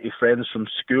 30 friends from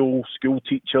school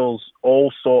teachers,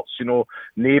 all sorts. You know,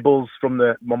 neighbours from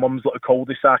my mum's little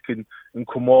cul-de-sac in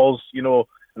Comores. You know.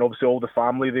 And obviously all the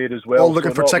family there as well. All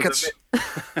looking for tickets.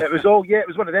 It was all, it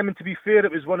was one of them. And to be fair,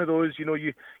 it was one of those, you know,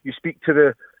 you speak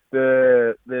to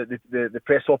the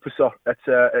press officer at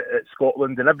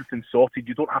Scotland, and everything's sorted.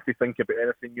 You don't have to think about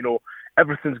anything. You know,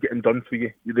 everything's getting done for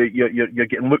you. You're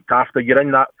getting looked after. You're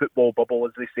in that football bubble,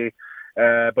 as they say.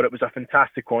 But it was a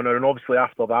fantastic honour. And obviously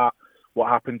after that, what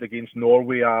happened against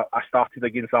Norway, I started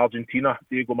against Argentina,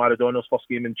 Diego Maradona's first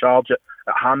game in charge at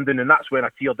Hampden, and that's when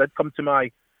a tear did come to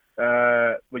my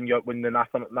when the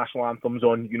national anthem's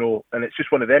on, you know, and it's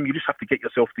just one of them. You just have to get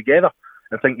yourself together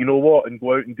and think, you know what, and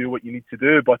go out and do what you need to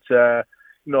do. But you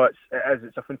know,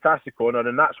 it's a fantastic honour,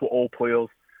 and that's what all players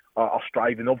are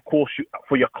striving. Of course,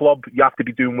 for your club, you have to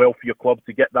be doing well for your club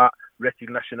to get that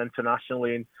recognition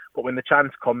internationally. But when the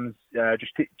chance comes,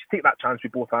 just take that chance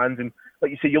with both hands. And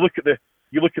like you say, you look at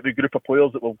the group of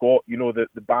players that we've got.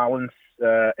 The balance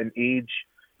in age.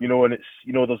 And it's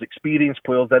there's experienced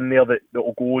players in there that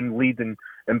will go and lead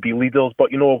and be leaders.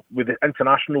 But with the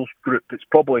internationals group, it's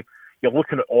probably you're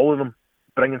looking at all of them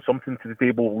bringing something to the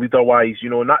table leader-wise.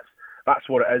 And that's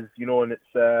what it is. And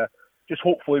it's just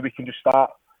hopefully we can just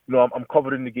start. I'm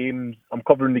covering the games.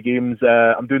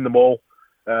 I'm doing them all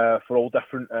for all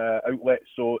different outlets.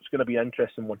 So it's going to be an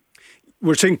interesting one.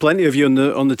 We're seeing plenty of you on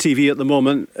the TV at the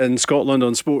moment in Scotland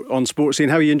on sports scene.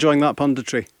 How are you enjoying that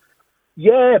punditry?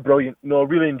 Yeah, brilliant.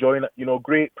 Really enjoying it.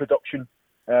 Great production,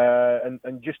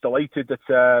 and just delighted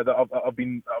that I've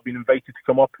been invited to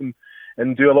come up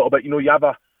and do a little bit. You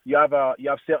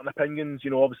have certain opinions.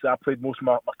 Obviously I played most of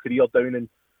my career down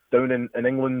in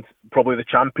England, probably the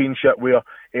Championship, where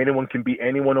anyone can beat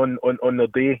anyone on their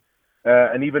day.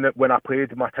 And even when I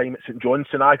played my time at St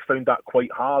Johnstone, I found that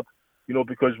quite hard.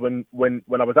 Because when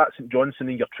I was at St Johnstone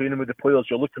and you're training with the players,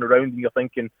 you're looking around and you're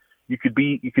thinking you could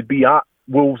be at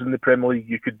Wolves in the Premier League,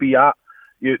 you could be at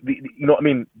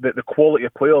the quality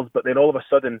of players, but then all of a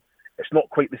sudden it's not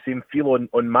quite the same feel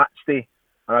on match day.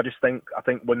 And I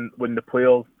think when the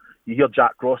players, you hear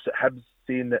Jack Ross at Hibs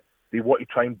saying that they want to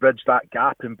try and bridge that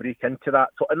gap and break into that.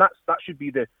 So, and that should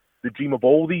be the dream of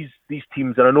all these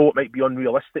teams. And I know it might be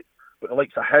unrealistic, but the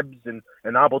likes of Hibs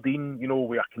and Aberdeen,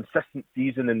 with a consistent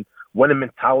season and winning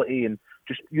mentality, and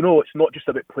just it's not just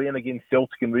about playing against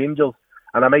Celtic and Rangers.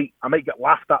 And I might get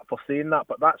laughed at for saying that,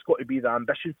 but that's got to be the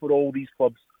ambition for all these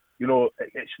clubs.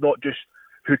 It's not just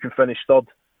who can finish third.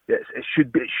 It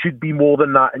should be more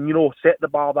than that. And set the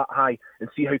bar that high and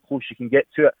see how close you can get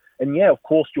to it. And yeah, of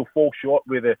course you'll fall short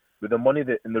with the money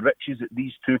and the riches that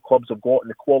these two clubs have got and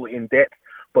the quality and depth.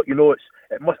 But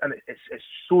it's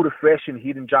so refreshing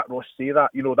hearing Jack Ross say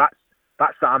that.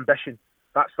 That's the ambition.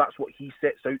 That's what he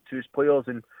sets out to his players,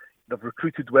 and they've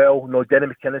recruited well. Denny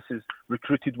McInnes has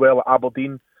recruited well at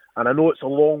Aberdeen, and I know it's a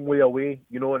long way away.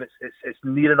 And it's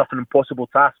near enough an impossible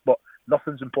task, but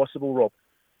nothing's impossible, Rob.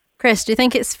 Chris, do you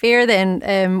think it's fair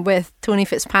then, with Tony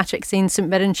Fitzpatrick saying St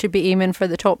Mirren should be aiming for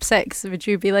the top 6? Would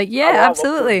you be like, yeah,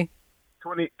 absolutely?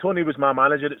 Tony was my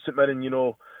manager at St Mirren.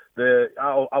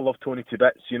 I love Tony to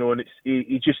bits. And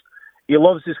he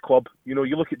loves his club. You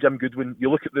look at Jim Goodwin.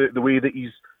 You look at the way that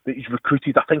he's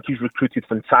recruited. I think he's recruited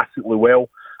fantastically well.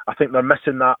 I think they're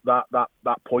missing that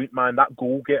point man, that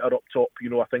goal getter up top.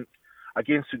 I think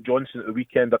against St Johnstone at the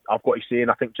weekend, I've got to say, and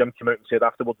I think Jim came out and said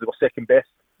afterwards they were second best.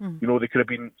 They could have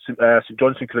been St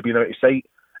Johnstone could have been out of sight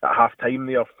at half time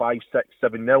there, 5-6,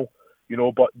 7-0.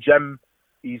 But Jim,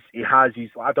 I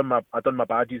done my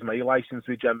badges, my A licence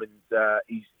with Jim, and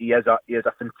he has a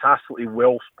fantastically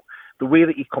well. The way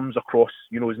that he comes across,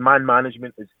 his man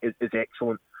management is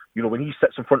excellent. When he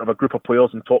sits in front of a group of players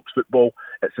and talks football,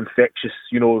 it's infectious.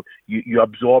 You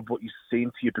absorb what he's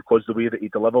saying to you because the way that he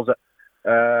delivers it.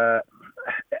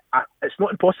 It's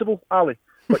not impossible, Ali,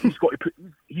 but he's got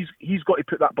to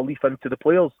put that belief into the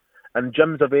players. And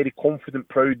Jim's a very confident,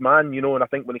 proud man, and I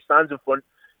think when he stands in front,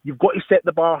 you've got to set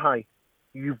the bar high.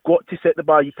 You've got to set the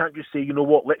bar. You can't just say,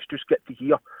 let's just get to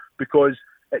here, because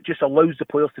it just allows the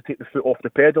players to take the foot off the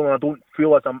pedal. And I don't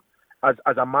feel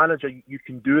as a manager you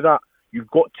can do that. You've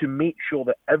got to make sure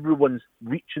that everyone's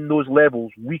reaching those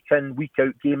levels week in, week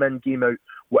out, game in, game out,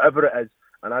 whatever it is.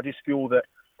 And I just feel that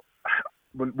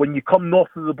when you come north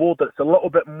of the border, it's a little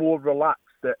bit more relaxed.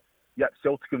 That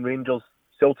Celtic and Rangers.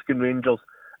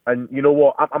 And you know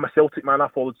what? I'm a Celtic man. I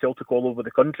followed Celtic all over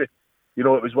the country. It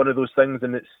was one of those things,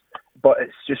 and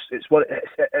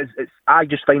I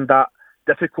just find that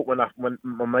difficult when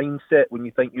my mindset, when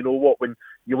you think, when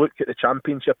you look at the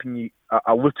Championship and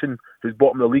a Luton who's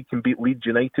bottom of the league can beat Leeds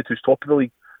United who's top of the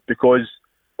league, because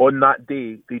on that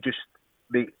day they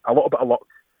a little bit of luck,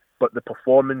 but the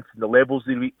performance and the levels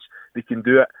they reach, they can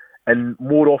do it. And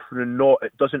more often than not,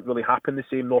 it doesn't really happen the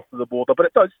same north of the border, but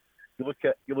it does. You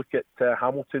look at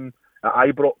Hamilton at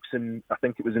Ibrox, and I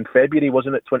think it was in February,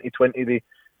 wasn't it, 2020?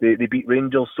 They beat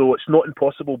Rangers, so it's not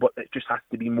impossible, but it just has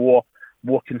to be more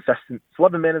consistent. It's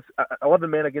 11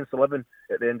 men against 11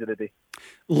 at the end of the day.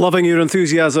 Loving your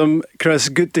enthusiasm, Chris.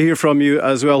 Good to hear from you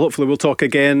as well. Hopefully we'll talk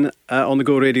again on the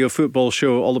Go Radio Football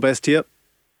Show. All the best to you.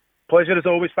 Pleasure as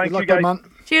always. Thank you, guys. Man.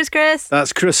 Cheers, Chris.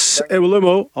 That's Chris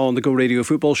Iwelemo on the Go Radio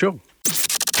Football Show.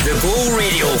 The Go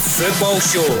Radio Football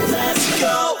Show. Let's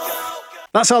go.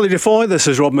 That's Ali DeFoy. This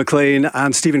is Rob Maclean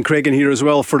and Stephen Craigan here as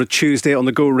well for a Tuesday on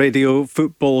the Go Radio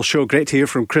Football Show. Great to hear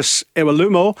from Chris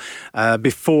Iwelemo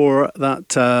before that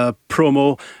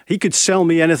promo. He could sell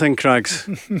me anything, Craigs.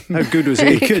 How good was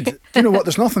he? He could. Do you know what?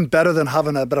 There's nothing better than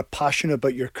having a bit of passion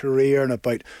about your career and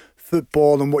about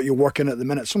football and what you're working at the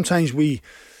minute. Sometimes we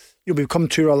become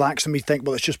too relaxed and we think,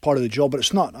 well, it's just part of the job, but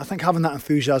it's not. I think having that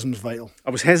enthusiasm is vital. I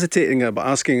was hesitating about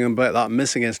asking him about that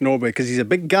miss against Norway because he's a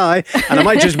big guy and I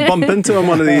might just bump into him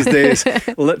one of these days,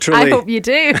 literally. I hope you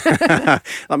do. That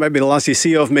might be the last you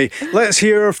see of me. Let's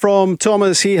hear from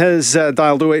Thomas. He has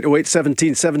dialed 0808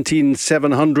 17 17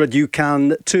 700. You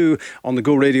can too on the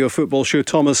Go Radio Football Show.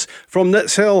 Thomas from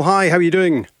Nitshill. Hi, how are you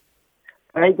doing?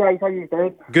 Hi guys, how you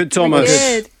doing? Good, Thomas.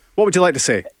 Good. What would you like to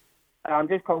say? I'm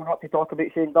just calling up to talk about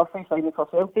Shane Duffy signing for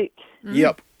Celtic.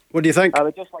 Yep. What do you think? I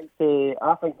would just like to.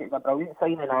 I think it's a brilliant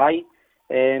signing.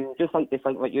 Just like to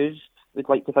think what you would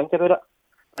like to think about it.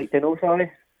 Like to know,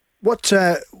 sorry.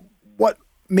 What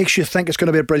makes you think it's going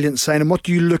to be a brilliant signing? What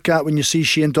do you look at when you see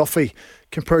Shane Duffy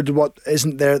compared to what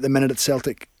isn't there at the minute at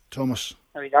Celtic, Thomas?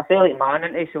 I mean, a Celtic man,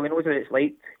 isn't he? So he knows what it's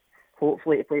like,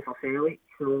 hopefully, to play for Celtic.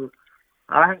 So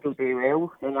I think he'll do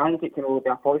well, and I think it can only be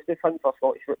a positive thing for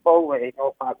Scottish football, where he's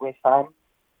not back West Ham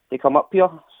to come up here.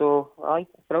 So, aye,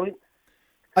 brilliant.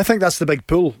 I think that's the big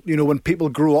pull. You know, when people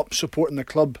grow up supporting the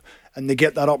club and they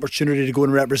get that opportunity to go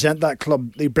and represent that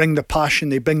club, they bring the passion,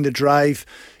 they bring the drive.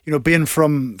 You know, being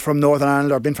from Northern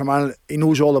Ireland or being from Ireland, he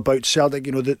knows all about Celtic.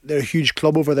 You know, they're a huge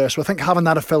club over there. So I think having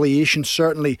that affiliation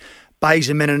certainly buys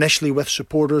him in initially with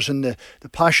supporters and the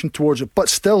passion towards it. But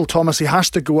still, Thomas, he has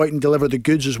to go out and deliver the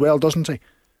goods as well, doesn't he?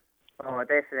 Oh,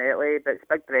 definitely. But it's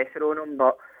big pressure on him.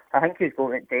 But I think he's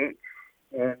going to take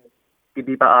to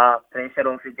be a bit of pressure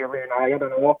on Julian and I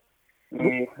don't know.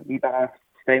 Be a bit of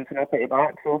strength up at the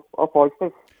back. So, all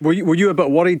positive. Were you a bit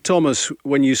worried, Thomas,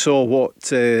 when you saw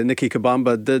what Nicky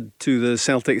Kabamba did to the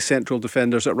Celtic central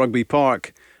defenders at Rugby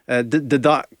Park? Did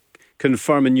that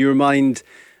confirm in your mind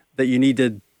that you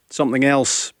needed something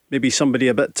else, maybe somebody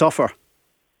a bit tougher?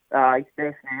 Aye,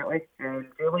 definitely.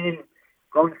 Julian,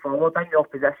 going forward in the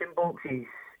opposition box,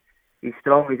 he's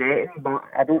strong as anything, but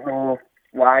I don't know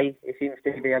why he seems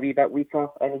to be a wee bit weaker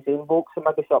in his own box, so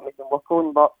maybe something we can work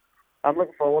on, but I'm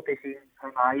looking forward to seeing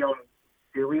him on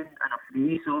Julian and a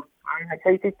free, so I'm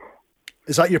excited.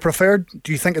 Is that your preferred?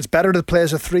 Do you think it's better to play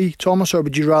as a 3, Thomas, or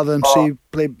would you rather him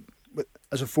play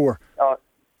as a 4?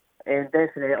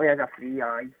 Definitely as a 3,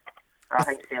 aye. I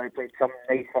think Celtic played some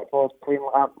nice football playing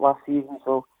like that last season.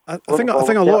 So I think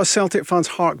a lot of Celtic fans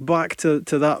hark back to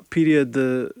that period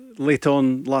late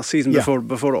on last season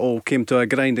before it all came to a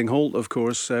grinding halt. Of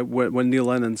course, when Neil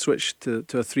Lennon switched to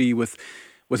a 3 with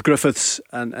Griffiths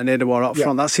and Edouard up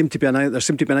front, there seemed to be a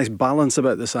nice balance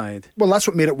about the side. Well, that's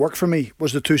what made it work for me,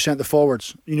 was the 2 centre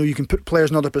forwards. You know, you can put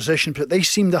players in other positions, but they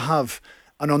seem to have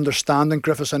an understanding,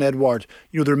 Griffiths and Edouard.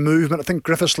 You know, their movement. I think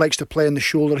Griffiths likes to play in the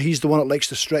shoulder. He's the one that likes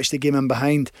to stretch the game in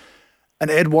behind. And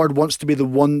Edouard wants to be the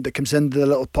one that comes into the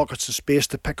little pockets of space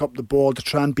to pick up the ball, to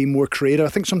try and be more creative. I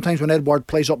think sometimes when Edouard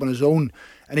plays up on his own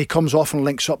and he comes off and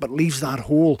links up, it leaves that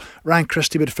hole. Ryan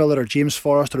Christie would fill it, or James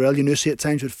Forrest, or El Yunusi at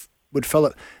times would fill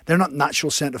it. They're not natural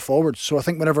centre forwards. So I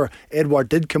think whenever Edouard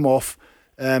did come off,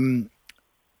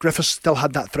 Griffiths still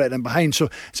had that threat in behind. So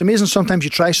it's amazing sometimes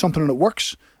you try something and it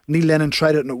works. Neil Lennon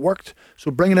tried it and it worked.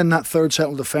 So bringing in that third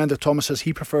central defender, Thomas says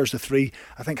he prefers the 3.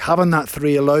 I think having that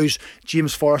 3 allows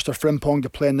James Forrest or Frimpong to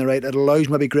play on the right. It allows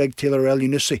maybe Greg Taylor or El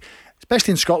Yunusi,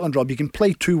 especially in Scotland, Rob. You can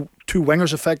play two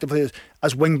wingers effectively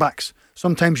as wing backs.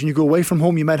 Sometimes when you go away from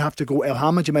home, you might have to go El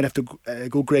Hamid, you might have to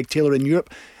go Greg Taylor in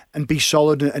Europe and be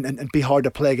solid and be hard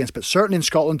to play against. But certainly in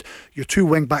Scotland, your 2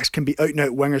 wing backs can be out and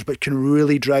out wingers, but can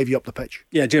really drive you up the pitch.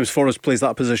 Yeah, James Forrest plays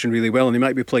that position really well, and he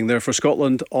might be playing there for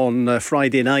Scotland on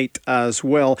Friday night as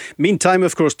well. Meantime,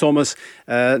 of course, Thomas,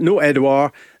 no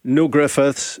Edouard, no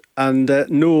Griffiths, and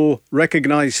no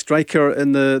recognised striker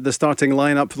in the starting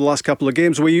lineup for the last couple of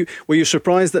games. Were you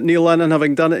surprised that Neil Lennon,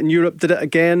 having done it in Europe, did it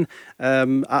again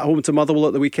at home to Motherwell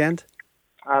at the weekend?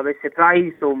 I was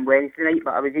surprised on Wednesday night,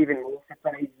 but I was even more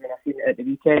surprised when I seen it at the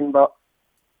weekend. But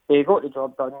they got the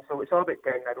job done, so it's all about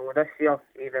 10 in a row this year,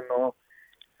 even though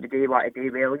they do want to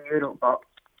do well in Europe, but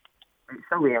it's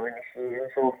still early in the season,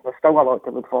 so there's still a lot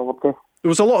to look forward to. There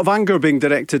was a lot of anger being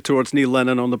directed towards Neil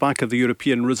Lennon on the back of the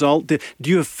European result. Do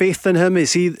you have faith in him?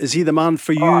 Is he the man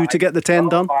for you to get the 10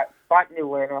 done? Back Neil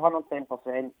Lennon,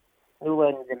 110%. Neil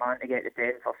Lennon's the man to get the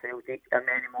 10 for Celtic, and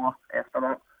many more after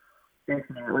that.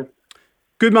 Definitely.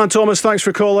 Good man, Thomas. Thanks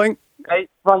for calling. Right,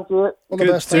 thank you.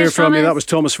 Good to hear from you. That was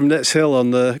Thomas from Nitshill on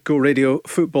the Go Radio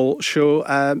Football Show.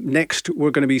 Next,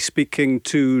 we're going to be speaking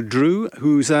to Drew,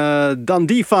 who's a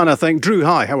Dundee fan, I think. Drew,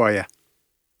 hi, how are you?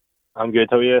 I'm good,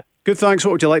 how are you? Good, thanks.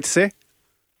 What would you like to say?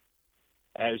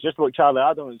 It was just about Charlie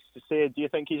Adams to say, do you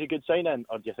think he's a good signing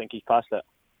or do you think he's past it?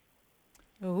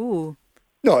 Ooh.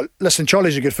 No, listen,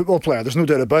 Charlie's a good football player, there's no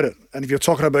doubt about it. And if you're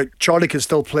talking about Charlie could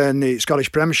still play in the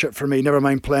Scottish Premiership for me, never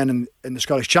mind playing in the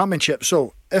Scottish Championship.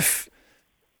 So is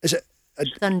it a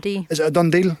Dundee? Is it a done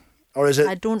deal? Or is it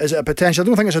a potential? I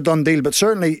don't think it's a done deal, but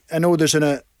certainly I know there's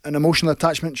an emotional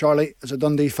attachment, Charlie, as a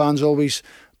Dundee fan's always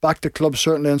back the club,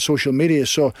 certainly on social media.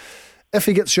 So if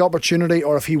he gets the opportunity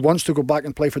or if he wants to go back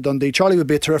and play for Dundee, Charlie would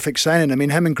be a terrific signing. I mean,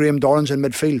 him and Graham Dorrans in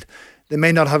midfield, they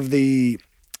may not have the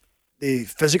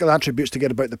physical attributes to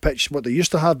get about the pitch what they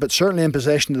used to have, but certainly in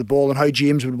possession of the ball and how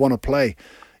James would want to play,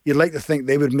 you'd like to think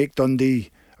they would make Dundee,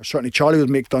 or certainly Charlie would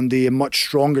make Dundee a much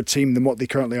stronger team than what they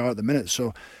currently are at the minute.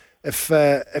 So if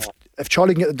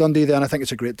Charlie can get the Dundee, then I think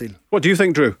it's a great deal. What do you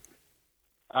think, Drew?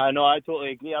 No, I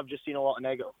totally agree. I've just seen a lot of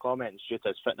negative comments due to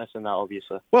his fitness and that,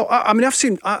 obviously. Well, I mean,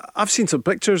 I've seen some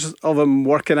pictures of him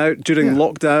working out during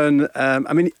lockdown.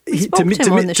 I mean, we spoke to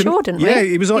him on the show, didn't we? Yeah,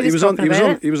 he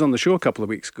was on the show a couple of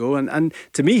weeks ago, and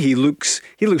to me, he looks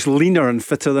leaner and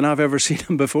fitter than I've ever seen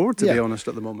him before. To be honest,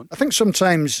 at the moment, I think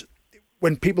sometimes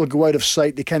when people go out of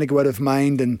sight, they kind of go out of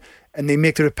mind, and they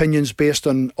make their opinions based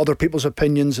on other people's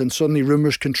opinions, and suddenly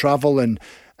rumours can travel, and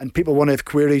people want to have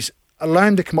queries. Allow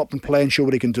him to come up and play and show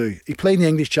what he can do. He played in the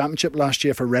English Championship last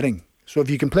year for Reading. So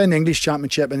if you can play in the English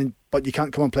Championship but you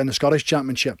can't come and play in the Scottish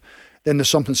Championship, then there's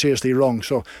something seriously wrong.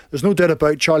 So there's no doubt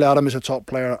about Charlie Adams is a top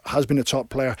player, has been a top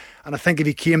player, and I think if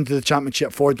he came to the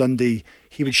Championship for Dundee,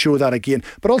 he would show that again.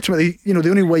 But ultimately, the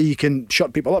only way you can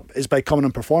shut people up is by coming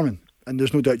and performing, and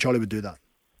there's no doubt Charlie would do that.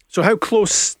 So how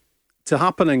close to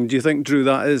happening do you think, Drew,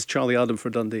 that is, Charlie Adams for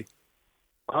Dundee?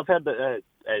 I've heard that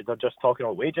they're just talking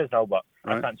about wages now, but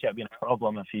right. I can't see it being a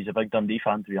problem if he's a big Dundee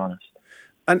fan, to be honest.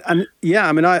 And yeah,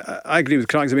 I mean, I agree with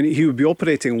Craigs. I mean, he would be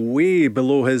operating way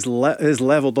below his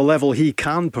level, the level he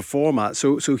can perform at.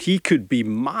 So he could be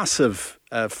massive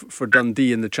for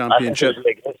Dundee in the Championship. I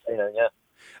think it was a big signing, yeah.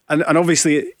 And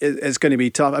obviously it's going to be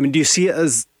tough. I mean, do you see it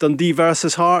as Dundee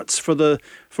versus Hearts for the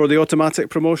automatic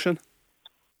promotion?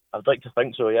 I'd like to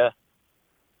think so, yeah.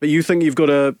 But you think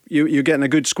you're getting a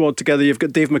good squad together. You've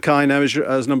got Dave Mackay now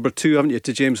as number 2, haven't you,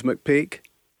 to James McPake?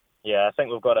 Yeah, I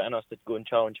think we've got it in us to go and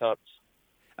challenge Hearts.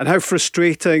 And how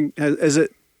frustrating is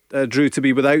it, Drew, to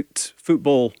be without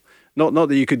football? Not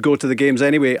that you could go to the games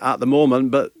anyway at the moment,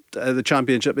 but the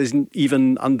Championship isn't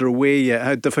even underway yet.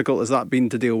 How difficult has that been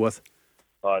to deal with?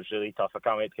 Oh, it's really tough. I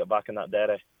can't wait to get back in that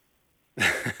dairy.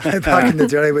 Back in the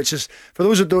dairy, which is, for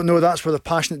those that don't know, that's where the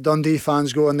passionate Dundee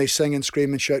fans go and they sing and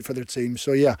scream and shout for their team.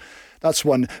 So yeah, that's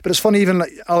one. But it's funny, even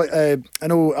like I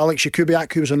know Alex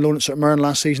Jakubiak, who was on loan at St Mirren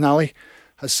last season, Ali,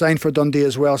 has signed for Dundee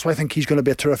as well. So I think he's going to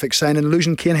be a terrific signing.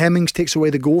 Losing Kane Hemmings takes away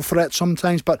the goal threat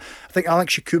sometimes, but I think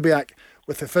Alex Jakubiak,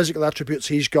 with the physical attributes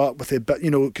he's got, with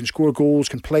the can score goals,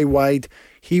 can play wide,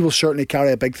 he will certainly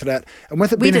carry a big threat. And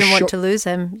with it we didn't want to lose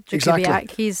him,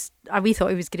 Jakubiak. Exactly. We thought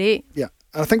he was great. Yeah.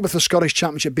 And I think with the Scottish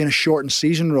Championship being a shortened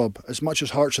season, Rob, as much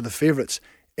as Hearts are the favourites,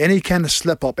 any kind of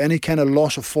slip up, any kind of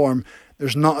loss of form,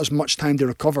 there's not as much time to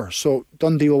recover. So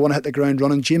Dundee will want to hit the ground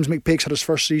running. James McPake's had his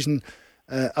first season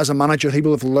as a manager. He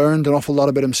will have learned an awful lot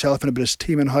about himself and about his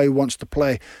team and how he wants to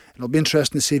play. And it'll be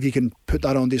interesting to see if he can put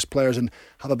that on these players and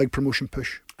have a big promotion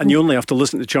push. And you only have to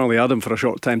listen to Charlie Adam for a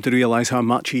short time to realise how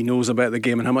much he knows about the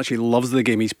game and how much he loves the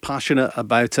game. He's passionate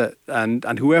about it, and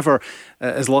whoever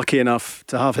is lucky enough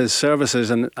to have his services,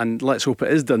 and let's hope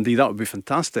it is Dundee, that would be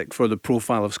fantastic for the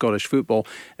profile of Scottish football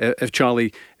if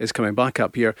Charlie is coming back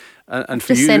up here. And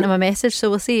for just sent him a message, so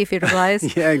we'll see if he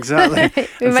replies. Yeah, exactly.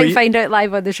 We might find out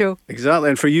live on the show. Exactly.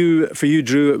 And for you,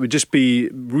 Drew, it would just be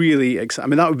really exciting. I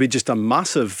mean, that would be just a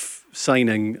massive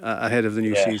signing ahead of the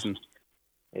new season.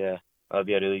 Yeah. That'd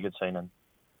be a really good signing,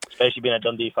 especially being a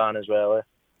Dundee fan as well. Eh?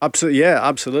 Absolutely, yeah,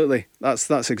 absolutely.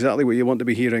 That's exactly what you want to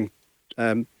be hearing.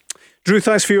 Drew,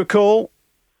 thanks for your call.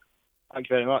 Thank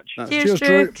you very much. Cheers,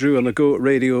 Drew. Drew on the Go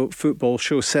Radio Football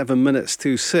Show, 7 minutes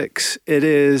to 6 it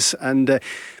is. And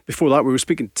before that we were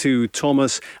speaking to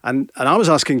Thomas, and I was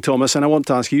asking Thomas, and I want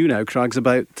to ask you now, Craigs,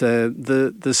 about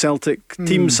the Celtic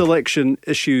team selection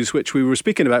issues, which we were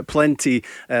speaking about plenty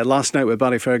last night with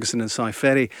Barry Ferguson and Cy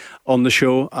Ferry on the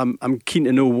show. I'm keen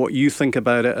to know what you think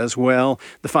about it as well.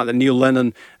 The fact that Neil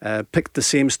Lennon picked the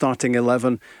same starting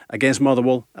 11 against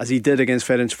Motherwell as he did against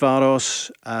Ferencvaros.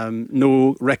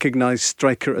 No recognised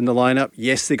striker in the lineup.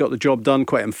 Yes, they got the job done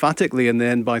quite emphatically in the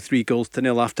end by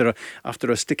 3-0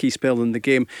 after a sticky spell in the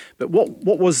game. But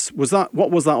what was that?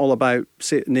 What was that all about?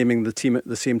 Naming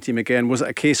the same team again. Was it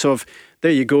a case of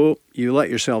there you go, you let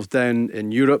yourselves down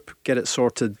in Europe, get it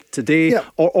sorted today,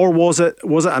 or was it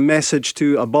a message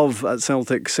to above at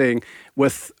Celtic saying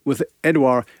with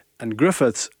Edouard and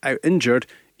Griffiths out injured,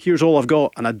 here's all I've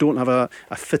got, and I don't have a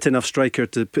fit enough striker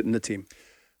to put in the team?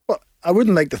 Well, I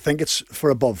wouldn't like to think it's for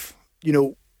above.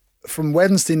 From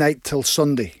Wednesday night till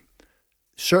Sunday,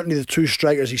 certainly the two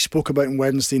strikers he spoke about on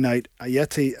Wednesday night,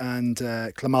 Ayeti and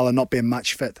Klimala, not being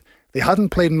match fit. They hadn't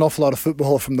played an awful lot of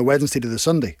football from the Wednesday to the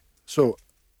Sunday. So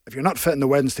if you're not fit on the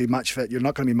Wednesday, match fit, you're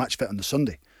not going to be match fit on the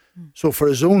Sunday. So for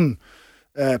his own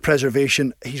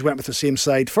preservation, he's went with the same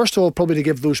side. First of all, probably to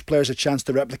give those players a chance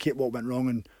to replicate what went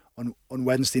wrong on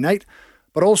Wednesday night,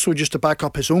 but also just to back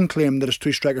up his own claim that his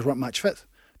two strikers weren't match fit.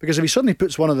 Because if he suddenly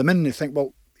puts one of them in, you think,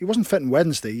 well, he wasn't fit on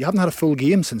Wednesday. You haven't had a full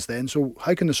game since then, so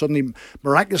how can they suddenly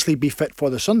miraculously be fit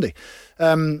for the Sunday?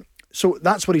 So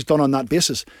that's what he's done on that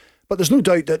basis. But there's no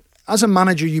doubt that as a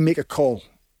manager, you make a call.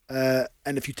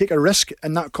 And if you take a risk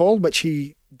in that call, which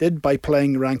he did by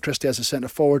playing Ryan Christie as a centre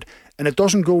forward, and it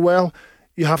doesn't go well,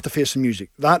 you have to face the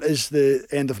music. That is the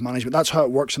end of management. That's how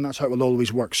it works, and that's how it will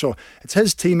always work. So it's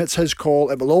his team, it's his call.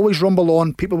 It will always rumble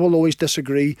on. People will always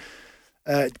disagree.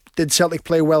 Did Celtic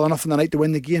play well enough in the night to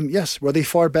win the game? Yes. Were they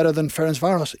far better than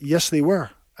Ferencvaros? Yes, they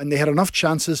were. And they had enough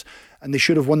chances, and they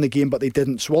should have won the game, but they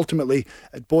didn't. So ultimately,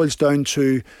 it boils down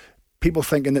to people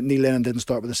thinking that Neil Lennon didn't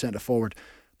start with a centre forward.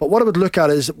 But what I would look at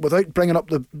is, without bringing up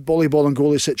the volleyball and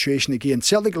goalie situation again,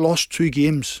 Celtic lost 2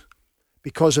 games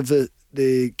because of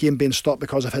the game being stopped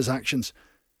because of his actions.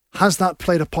 Has that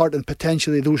played a part in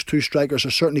potentially those 2 strikers, or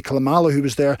certainly Klimala, who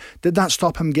was there? Did that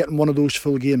stop him getting one of those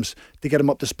full games to get him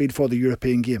up to speed for the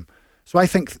European game? So I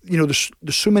think, there's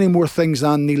so many more things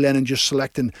than Neil Lennon just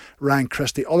selecting Ryan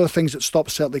Christie. Other things that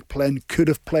stopped Celtic playing could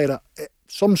have played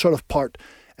some sort of part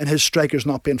in his strikers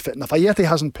not being fit enough. Ayeti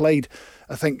hasn't played,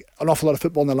 I think, an awful lot of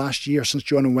football in the last year since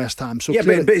joining West Ham. So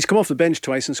but he's come off the bench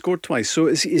twice and scored twice. So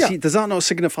does that not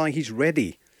signify he's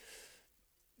ready?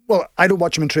 Well, I don't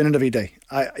watch him in training every day.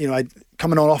 I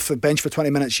coming on off the bench for 20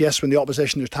 minutes, yes, when the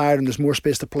opposition is tired and there's more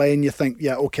space to play, and you think,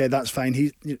 yeah, okay, that's fine.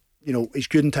 He's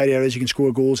good in tight areas, he can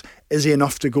score goals. Is he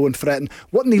enough to go and threaten?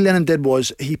 What Neil Lennon did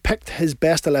was he picked his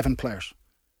best 11 players.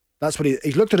 That's what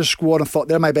he looked at his squad and thought,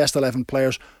 they're my best 11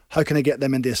 players. How can I get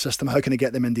them into a system? How can I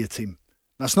get them into a team?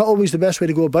 That's not always the best way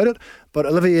to go about it, but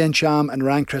Olivier Ncham and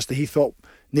Ryan Christie, he thought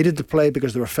needed to play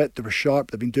because they were fit, they were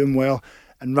sharp, they've been doing well.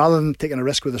 And rather than taking a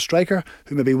risk with a striker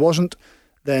who maybe wasn't,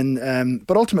 then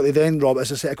but ultimately then, Rob,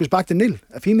 as I say, it goes back to Neil.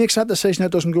 If he makes that decision,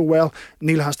 it doesn't go well,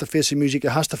 Neil has to face the music, he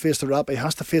has to face the rap, he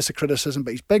has to face the criticism,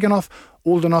 but he's big enough,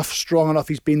 old enough, strong enough,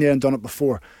 he's been there and done it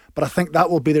before. But I think that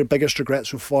will be their biggest regret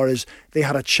so far, is they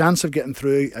had a chance of getting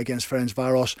through against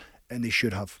Ferencvaros, and they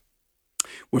should have.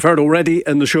 We've heard already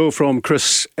in the show from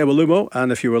Chris Iwelemo,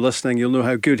 and if you were listening, you'll know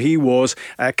how good he was.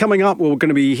 Coming up, we're going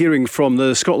to be hearing from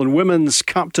the Scotland women's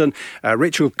captain,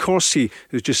 Rachel Corsie,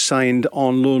 who's just signed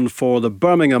on loan for the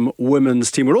Birmingham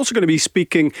women's team. We're also going to be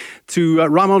speaking to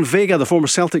Ramon Vega, the former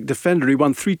Celtic defender. He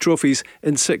won 3 trophies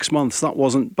in 6 months. That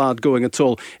wasn't bad going at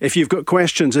all. If you've got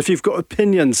questions, if you've got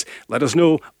opinions, let us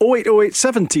know. 0808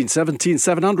 17 17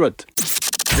 700.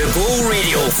 The Go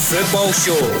Radio Football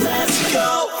Show. Let's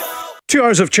go! 2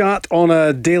 hours of chat on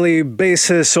a daily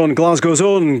basis on Glasgow's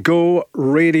own Go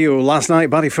Radio. Last night,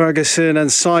 Barry Ferguson and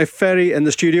Cy Ferry in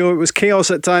the studio. It was chaos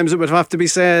at times, it would have to be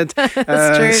said.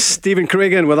 That's true. Stephen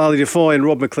Craigan with Ali DeFoy and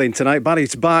Rob Maclean tonight.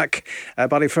 Barry's back.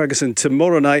 Barry Ferguson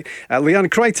tomorrow night. Leanne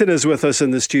Crichton is with us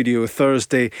in the studio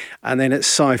Thursday. And then it's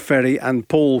Cy Ferry and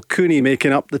Paul Cooney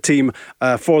making up the team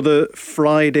for the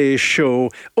Friday show.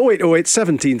 0808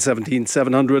 17 17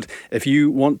 700 if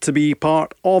you want to be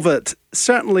part of it.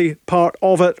 Certainly part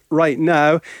of it right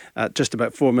now. At just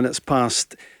about 4 minutes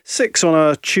past 6 on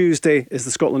a Tuesday is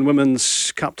the Scotland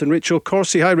women's captain, Rachel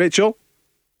Corsie. Hi, Rachel.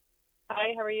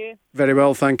 Hi, how are you? Very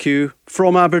well, thank you.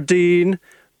 From Aberdeen,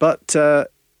 but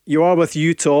you are with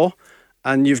Utah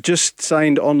and you've just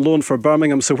signed on loan for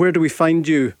Birmingham. So where do we find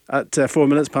you at 4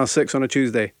 minutes past 6 on a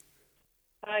Tuesday?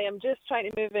 I am just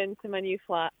trying to move into my new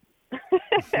flat.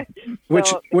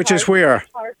 Which is where?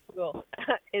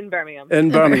 In Birmingham.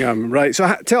 In Birmingham, right.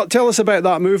 So tell us about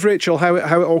that move, Rachel, how it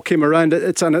all came around.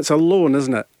 It's a loan,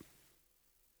 isn't it?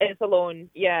 It's a loan,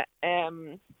 yeah.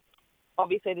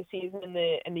 Obviously the season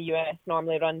in the US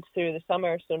normally runs through the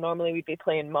summer, so normally we'd be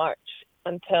playing March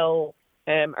until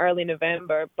early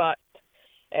November, but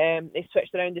they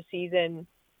switched around the season,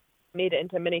 made it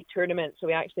into a mini tournament, so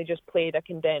we actually just played a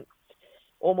condensed,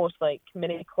 almost like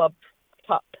mini club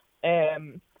cup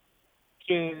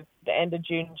through the end of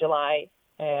June, July,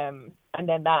 and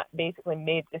then that basically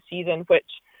made the season, which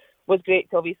was great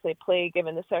to obviously play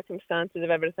given the circumstances of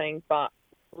everything, but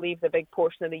leaves a big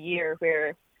portion of the year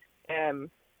where,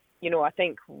 I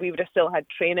think we would have still had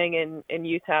training in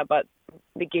Utah, but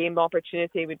the game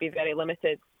opportunity would be very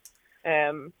limited.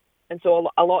 And so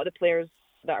a lot of the players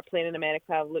that are playing in America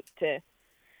have looked to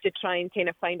try and kind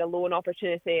of find a loan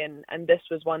opportunity, and this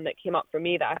was one that came up for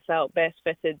me that I felt best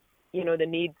fitted, the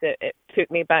needs. It took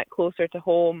me back closer to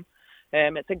home.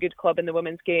 It's a good club in the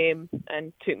women's game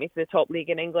and took me to the top league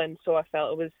in England, so I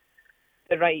felt it was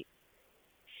the right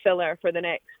filler for the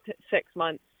next 6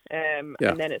 months, and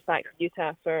then it's back to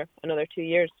Utah for another 2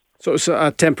 years. So it's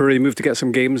a temporary move to get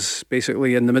some games,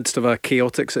 basically, in the midst of a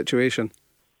chaotic situation.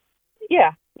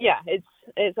 Yeah,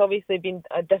 it's obviously been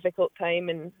a difficult time,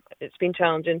 and it's been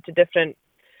challenging to different,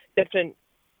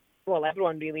 well,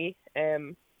 everyone really,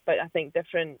 but I think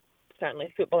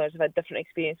certainly footballers have had different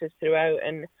experiences throughout,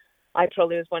 and I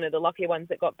probably was one of the lucky ones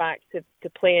that got back to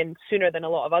playing sooner than a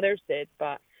lot of others did,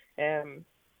 but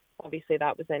obviously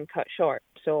that was then cut short.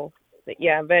 So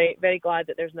yeah, I'm very, very glad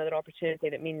that there's another opportunity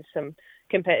that means some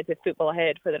competitive football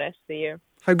ahead for the rest of the year.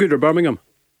 How good are Birmingham?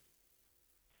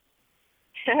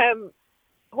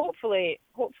 Hopefully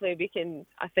we can,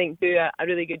 I think, do a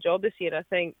really good job this year. I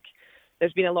think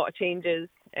there's been a lot of changes.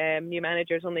 New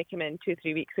managers only came in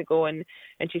 2-3 weeks ago, and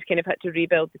she's kind of had to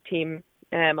rebuild the team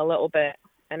a little bit.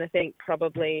 And I think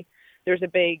probably there's a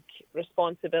big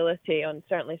responsibility on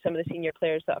certainly some of the senior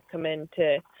players that have come in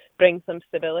to bring some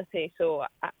stability. So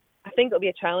I think it'll be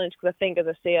a challenge, because I think, as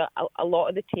I say, a lot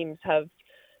of the teams have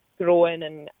grown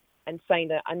and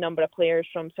signed a number of players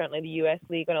from certainly the US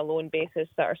League on a loan basis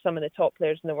that are some of the top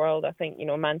players in the world. I think,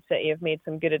 Man City have made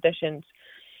some good additions,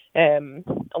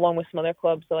 along with some other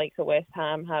clubs, the likes of West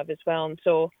Ham have as well. And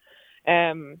so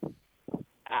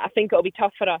I think it'll be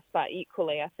tough for us, but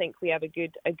equally I think we have a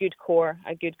good core,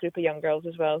 a good group of young girls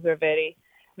as well who are very,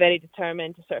 very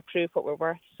determined to sort of prove what we're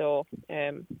worth. So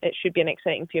it should be an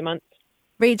exciting few months.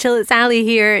 Rachel, it's Ali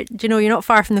here. Do you know, you're not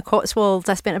far from the Cotswolds.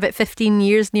 I spent about 15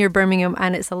 years near Birmingham,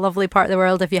 and it's a lovely part of the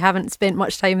world if you haven't spent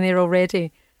much time there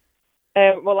already.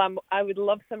 I would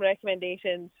love some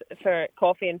recommendations for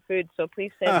coffee and food, so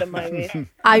please send them my way.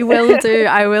 I will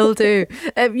do.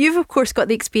 You've of course got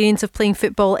the experience of playing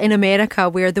football in America,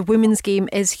 where the women's game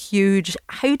is huge.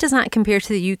 How does that compare to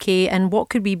the UK, and what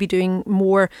could we be doing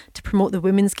more to promote the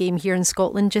women's game here in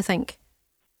Scotland, do you think?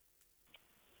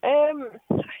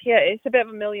 Yeah, it's a bit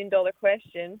of $1 million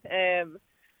question.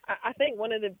 I think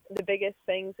one of the biggest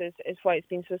things is why it's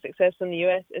been so successful in the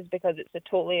US is because it's a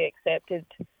totally accepted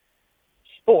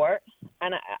sport,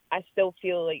 and I still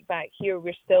feel like back here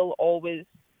we're still always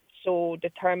so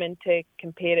determined to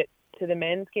compare it to the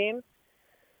men's game,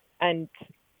 and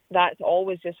that's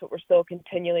always just what we're still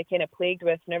continually kind of plagued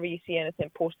with. Whenever you see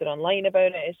anything posted online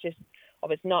about it, it's just,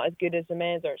 it's not as good as the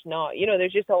men's, or it's not,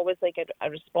 there's just always like a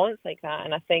response like that.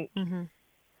 And I think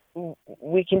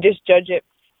we can just judge it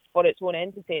for its own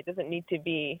entity. It doesn't need to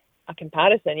be a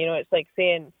comparison. It's like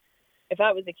saying, if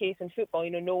that was the case in football,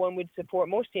 no one would support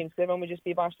most teams, because everyone would just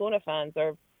be Barcelona fans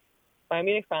or Bayern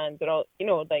Munich fans, or all,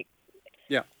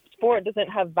 sport doesn't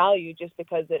have value just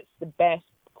because it's the best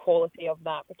quality of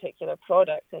that particular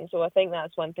product. And so I think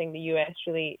that's one thing the US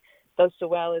really does so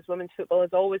well, is women's football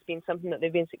has always been something that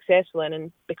they've been successful in,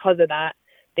 and because of that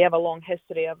they have a long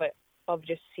history of it, of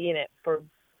just seeing it for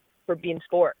being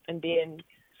sport and being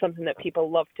something that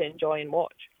people love to enjoy and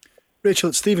watch. Rachel,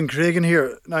 it's Stephen Craigan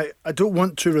here. Now, I don't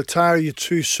want to retire you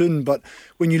too soon, but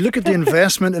when you look at the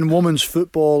investment in women's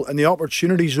football and the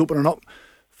opportunities opening up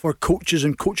for coaches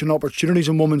and coaching opportunities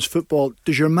in women's football,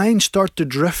 does your mind start to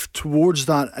drift towards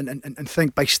that and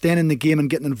think by staying in the game and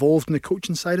getting involved in the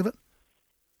coaching side of it?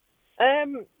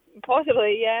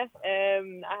 Possibly, yeah.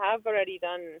 I have already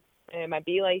done my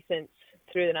B licence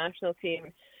through the national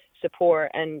team support,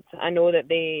 and I know that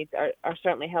they are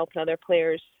certainly helping other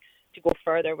players to go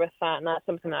further with that, and that's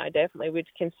something that I definitely would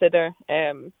consider.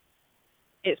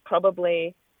 It's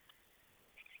probably,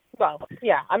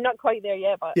 I'm not quite there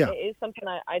yet, but it is something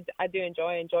I do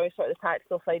enjoy. I enjoy sort of the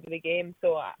tactical side of the game,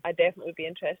 so I definitely would be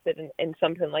interested in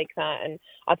something like that. And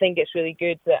I think it's really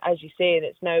good that, as you say, that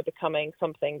it's now becoming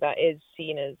something that is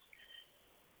seen as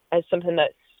something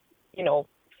that's,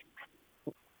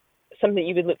 something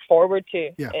you would look forward to.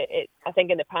 I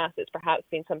think in the past it's perhaps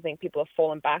been something people have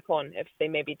fallen back on if they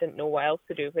maybe didn't know what else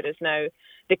to do, whereas now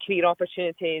the career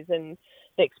opportunities and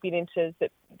the experiences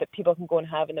that people can go and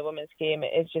have in the women's game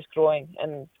is just growing,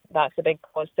 and that's a big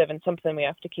positive and something we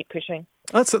have to keep pushing.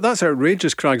 That's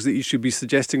outrageous, Craigs, that you should be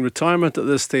suggesting retirement at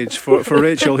this stage for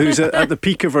Rachel, who's at the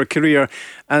peak of her career,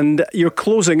 and you're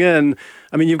closing in.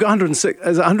 I mean, you've got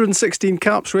 116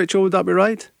 caps, Rachel, would that be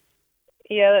right?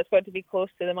 Yeah, that's got to be close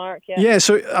to the mark. Yeah. Yeah.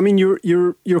 So I mean,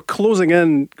 you're closing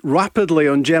in rapidly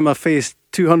on Gemma Face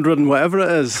 200 and whatever it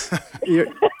is. You're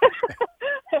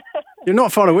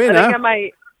not far away now.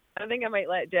 I think I might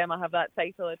let Gemma have that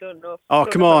title. I don't know.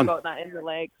 Come on. I've got that in the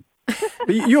legs.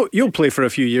 But you'll play for a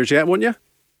few years yet, won't you?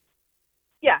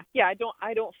 Yeah.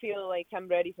 I don't feel like I'm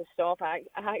ready to stop. I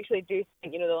actually do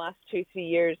think the last 2-3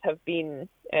 years have been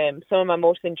some of my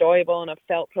most enjoyable, and I've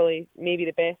felt probably maybe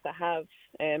the best I have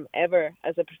ever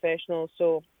as a professional.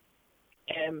 So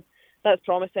that's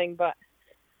promising. But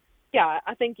yeah,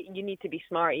 I think you need to be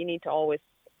smart. You need to always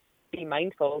be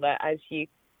mindful that as you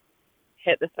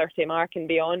hit the 30 mark and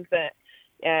beyond, that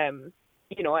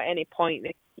at any point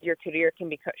your career can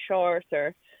be cut short,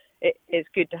 or it is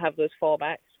good to have those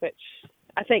fallbacks, which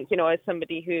I think, as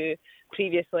somebody who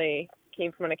previously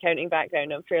came from an accounting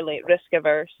background, I'm fairly risk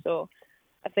averse, so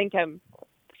I think I'm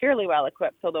fairly well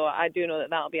equipped, although I do know that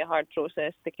that'll be a hard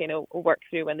process to kind of work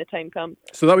through when the time comes.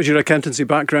 So that was your accountancy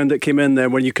background that came in there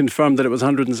when you confirmed that it was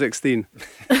 116?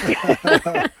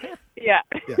 Yeah.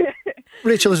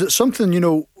 Rachel, is it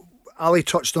something, Ali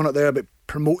touched on it there about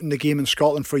promoting the game in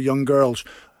Scotland for young girls?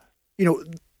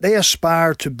 They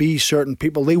aspire to be certain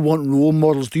people. They want role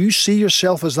models. Do you see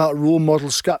yourself as that role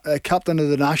model? Captain of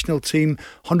the national team,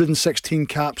 116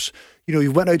 caps.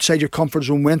 You went outside your comfort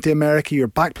zone, went to America, you're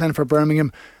back playing for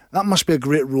Birmingham. That must be a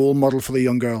great role model for the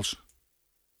young girls.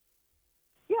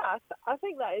 Yeah, I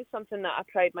think that is something that I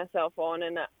pride myself on,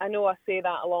 and I know I say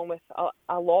that along with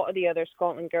a lot of the other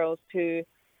Scotland girls too.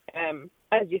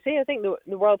 As you say, I think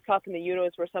the World Cup and the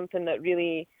Euros were something that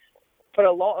really, for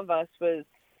a lot of us, was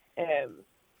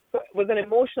an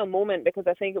emotional moment, because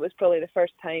I think it was probably the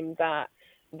first time that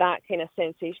kind of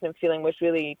sensation and feeling was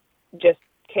really just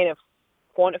kind of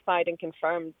quantified and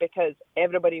confirmed, because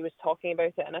everybody was talking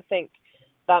about it, and I think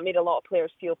that made a lot of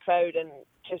players feel proud. And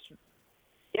just,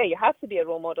 you have to be a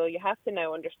role model. You have to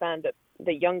now understand that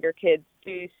the younger kids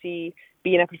do see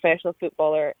being a professional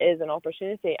footballer is an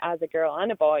opportunity as a girl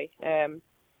and a boy, and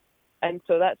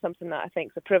so that's something that I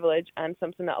think is a privilege, and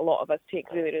something that a lot of us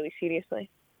take really, really seriously.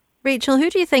 Rachel, who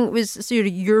do you think was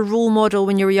your role model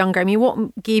when you were younger? I mean,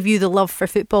 what gave you the love for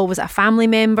football? Was it a family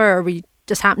member, or were you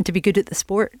just happened to be good at the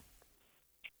sport?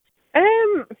 A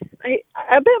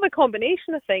bit of a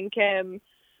combination, I think.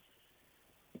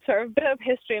 Sort of a bit of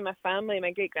history in my family.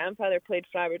 My great-grandfather played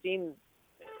for Aberdeen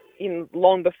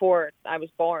long before I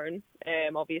was born,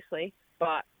 obviously.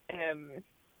 But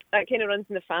that kind of runs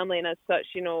in the family, and as such,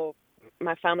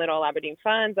 my family are all Aberdeen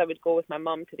fans. I would go with my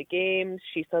mum to the games.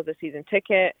 She still has a season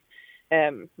ticket.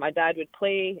 My dad would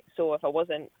play, so if I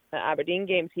wasn't at Aberdeen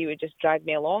games, he would just drag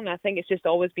me along. I think it's just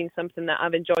always been something that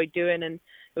I've enjoyed doing, and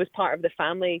it was part of the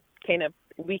family kind of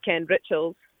weekend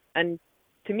rituals. And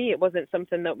to me, it wasn't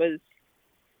something that was,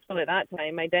 well, at that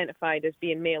time, identified as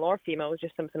being male or female. It was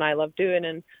just something I loved doing,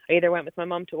 and I either went with my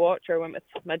mum to watch or went with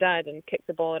my dad and kicked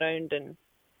the ball around, and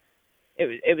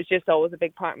it was just always a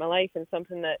big part of my life, and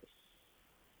something that's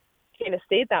kind of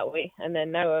stayed that way. And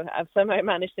then now I've somehow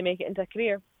managed to make it into a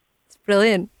career. It's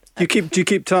brilliant. Do you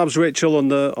keep tabs, Rachel, on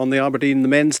the Aberdeen, the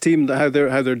men's team, how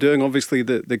they're doing? Obviously,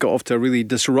 they got off to a really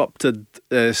disrupted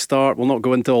start. We'll not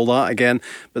go into all that again,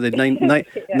 but they've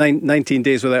 19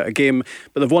 days without a game.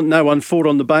 But they've won 4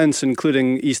 on the bounce,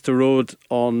 including Easter Road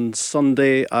on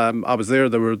Sunday. I was there.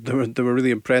 They were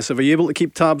really impressive. Are you able to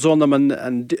keep tabs on them?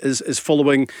 And is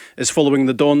following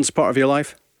the Dons part of your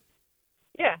life?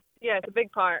 Yeah, it's a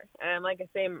big part. Like I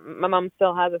say, my mum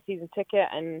still has a season ticket,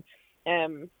 and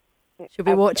she'll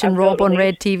be watching Rob on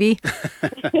Red TV.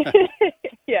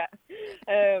 Yeah,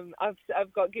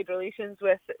 I've got good relations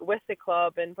with the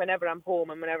club, and whenever I'm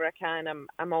home and whenever I can,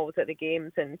 I'm always at the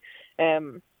games, and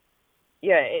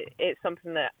it's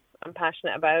something that I'm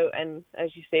passionate about. And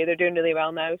as you say, they're doing really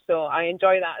well now, so I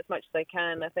enjoy that as much as I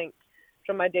can. I think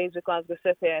from my days with Glasgow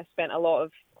City, I spent a lot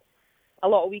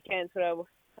of weekends where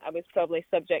I was probably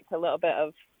subject to a little bit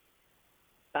of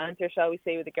banter, shall we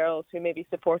say, with the girls who maybe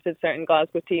supported certain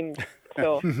Glasgow teams.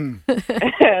 So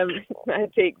I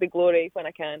take the glory when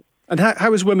I can. And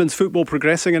how is women's football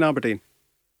progressing in Aberdeen?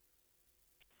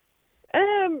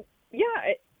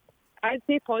 I'd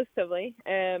say positively.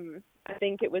 I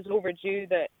think it was overdue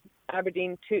that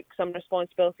Aberdeen took some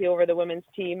responsibility over the women's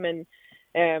team, and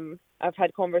I've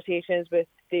had conversations with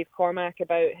Dave Cormack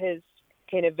about his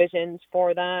kind of visions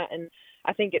for that, and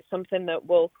I think it's something that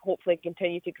will hopefully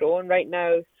continue to grow. And right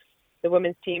now, the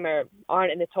women's team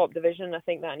aren't in the top division. I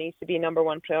think that needs to be number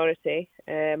one priority,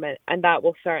 and that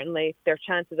will certainly, their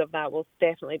chances of that will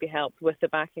definitely be helped with the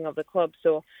backing of the club.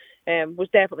 So was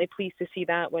definitely pleased to see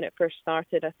that when it first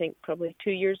started. I think probably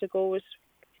 2 years ago was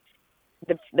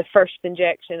the first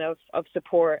injection of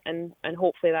support, and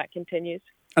hopefully that continues.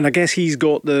 And I guess he's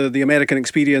got the American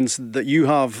experience that you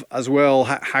have as well,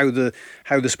 how the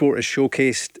sport is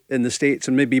showcased in the States,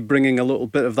 and maybe bringing a little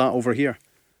bit of that over here.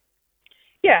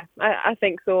 Yeah, I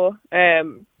think so.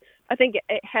 I think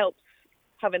it helps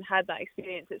having had that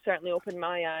experience. It certainly opened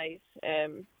my eyes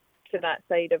to that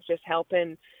side of just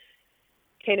helping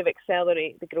kind of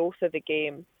accelerate the growth of the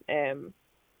game,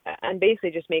 and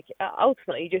basically just make it,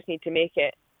 ultimately you just need to make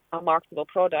it a marketable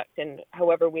product in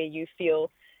however way you feel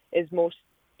is most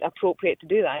appropriate to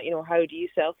do that. You know, how do you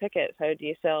sell tickets? How do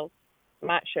you sell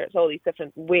match shirts? All these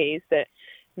different ways that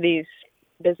these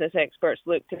business experts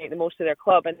look to make the most of their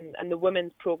club, and the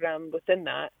women's program within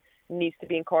that needs to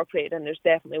be incorporated, and there's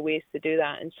definitely ways to do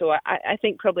that. And so I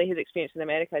think probably his experience in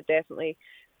America definitely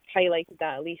highlighted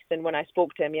that, at least. And when I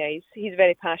spoke to him, yeah, he's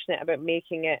very passionate about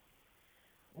making it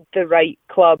the right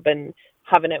club and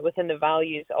having it within the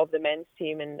values of the men's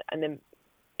team, and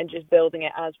just building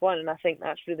it as one. And I think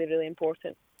that's really, really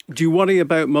important. Do you worry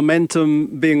about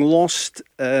momentum being lost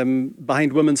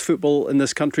behind women's football in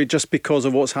this country just because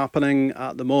of what's happening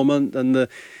at the moment and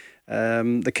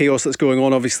the chaos that's going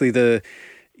on? Obviously, I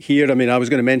was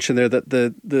going to mention there that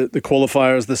the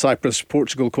qualifiers, the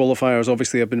Cyprus-Portugal qualifiers,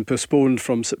 obviously have been postponed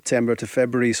from September to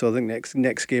February. So I think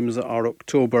next games are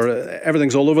October.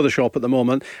 Everything's all over the shop at the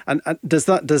moment. And does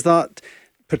that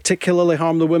particularly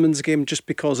harm the women's game just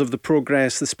because of the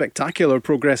spectacular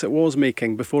progress it was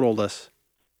making before all this?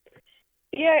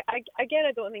 Yeah, I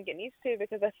don't think it needs to,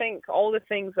 because I think all the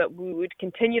things that would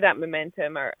continue that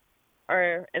momentum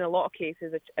are in a lot of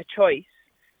cases a choice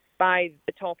by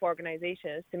the top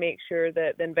organisations to make sure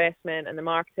that the investment and the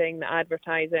marketing, the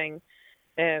advertising,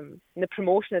 and the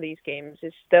promotion of these games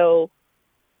is still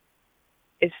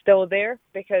there,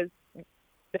 because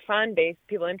the fan base,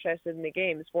 people interested in the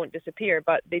games, won't disappear,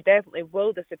 but they definitely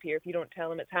will disappear if you don't tell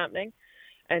them it's happening.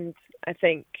 And I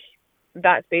think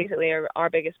that's basically our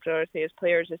biggest priority as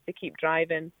players, is to keep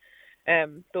driving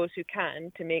those who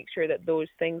can to make sure that those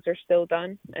things are still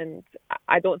done. And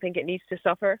I don't think it needs to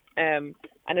suffer, and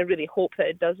I really hope that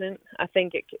it doesn't. I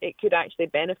think it could actually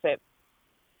benefit.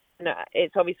 And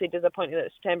it's obviously disappointing that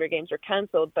the September games were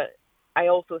cancelled, but I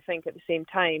also think at the same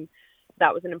time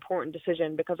that was an important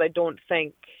decision, because I don't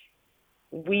think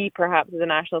we, perhaps as a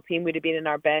national team, would have been in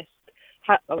our best,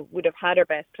 would have had our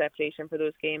best preparation for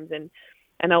those games.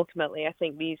 And ultimately, I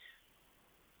think these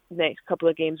next couple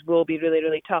of games will be really,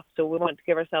 really tough. So we want to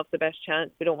give ourselves the best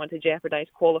chance. We don't want to jeopardise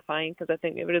qualifying, because I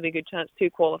think we have a really good chance to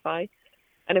qualify.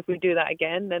 And if we do that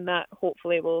again, then that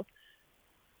hopefully will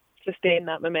sustain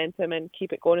that momentum and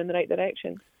keep it going in the right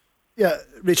direction. Yeah,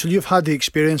 Rachel, you've had the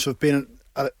experience of being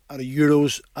at a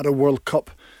Euros, at a World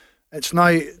Cup. It's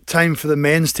now time for the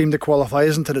men's team to qualify,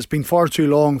 isn't it? It's been far too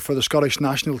long for the Scottish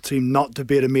national team not to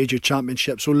be at a major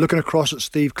championship. So looking across at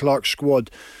Steve Clarke's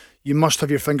squad, you must have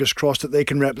your fingers crossed that they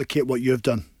can replicate what you've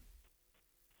done.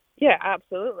 Yeah,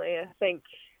 absolutely. I think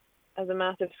as a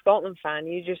massive Scotland fan,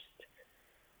 you just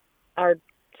are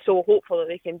so hopeful that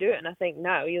they can do it. And I think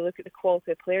now you look at the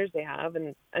quality of players they have,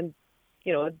 and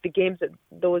you know, the games that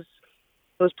those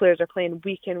players are playing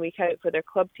week in, week out for their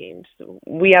club teams.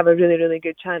 We have a really, really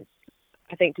good chance,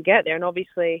 I think, to get there. And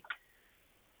obviously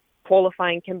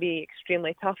qualifying can be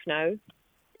extremely tough now,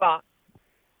 but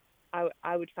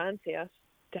I would fancy us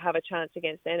to have a chance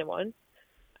against anyone.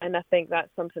 And I think that's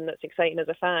something that's exciting as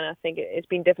a fan. I think it's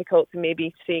been difficult to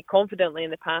maybe say confidently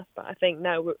in the past, but I think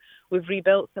now we've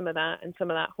rebuilt some of that and some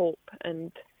of that hope,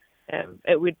 and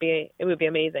it would be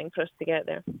amazing for us to get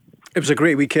there. It was a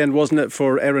great weekend, wasn't it,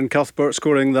 for Erin Cuthbert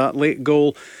scoring that late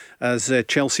goal as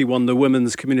Chelsea won the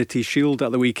Women's Community Shield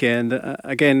at the weekend.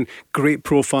 Again, great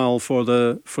profile for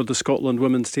the Scotland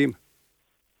women's team.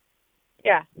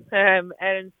 Yeah,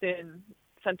 Erin's doing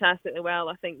fantastically well.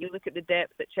 I think you look at the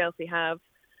depth that Chelsea have.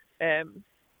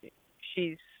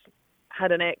 She's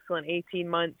had an excellent 18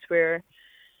 months where,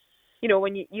 you know,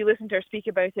 when you listen to her speak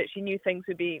about it, she knew things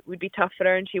would be tough for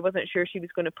her, and she wasn't sure she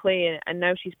was going to play. And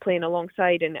now she's playing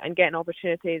alongside and getting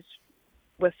opportunities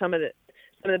with some of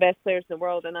the best players in the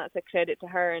world, and that's a credit to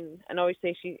her. And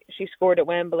obviously she scored at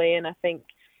Wembley, and I think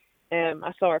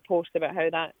I saw her post about how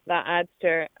that adds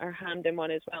to her Hampden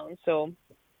one as well. And so,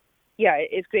 yeah,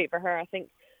 it's great for her. I think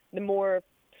the more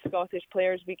Scottish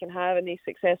players we can have in these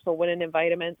successful winning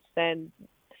environments, then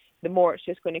the more it's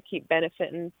just going to keep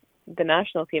benefiting the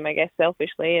national team, I guess,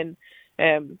 selfishly. And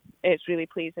it's really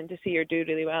pleasing to see her do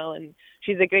really well. And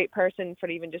she's a great person for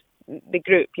even just the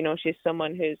group. You know, she's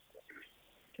someone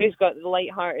who's got the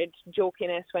light-hearted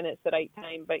jokiness when it's the right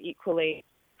time, but equally,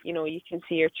 you know, you can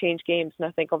see her change games. And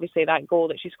I think obviously that goal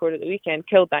that she scored at the weekend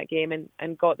killed that game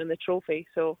and got them the trophy.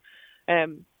 So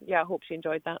I hope she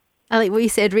enjoyed that. I like what you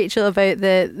said, Rachel, about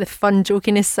the fun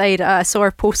jokiness side. I saw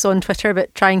her post on Twitter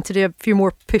about trying to do a few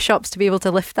more push-ups to be able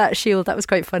to lift that shield. That was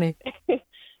quite funny.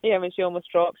 Yeah, when she almost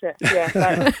drops it.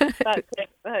 Yeah,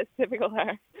 that's typical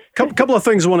her. Couple of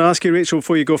things I want to ask you, Rachel,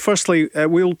 before you go. Firstly,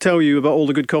 we'll tell you about all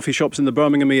the good coffee shops in the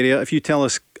Birmingham area if you tell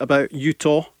us about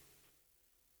Utah.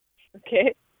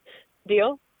 Okay,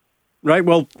 deal. Right,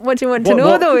 well... What do you want to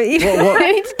know, though? You need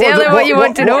to tell her what you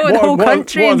want to know, the whole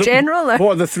country in general. Or?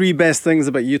 What are the three best things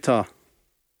about Utah?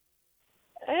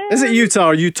 Is it Utah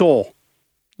or Utah?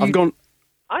 I've gone...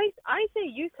 I say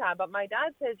Utah, but my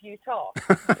dad says Utah.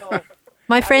 So,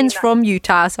 my friend's from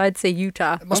Utah, so I'd say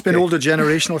Utah. It must be an older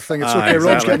generational thing. It's okay, exactly.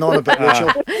 Rob's getting on a bit, Rachel.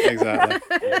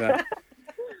 Exactly.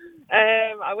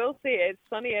 I will say it's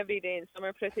sunny every day in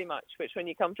summer pretty much, which when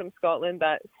you come from Scotland,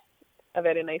 that's a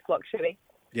very nice luxury.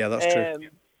 Yeah, that's true.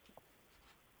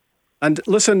 And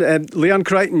listen, Leanne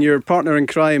Crichton, your partner in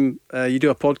crime, you do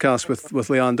a podcast with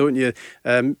Leanne, don't you?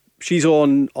 She's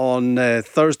on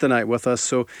Thursday night with us.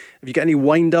 So have you got any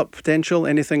wind-up potential?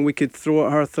 Anything we could throw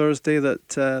at her Thursday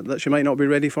that she might not be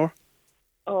ready for?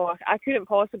 Oh, I couldn't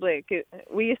possibly.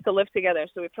 We used to live together,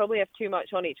 so we probably have too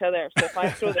much on each other. So if I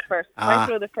throw the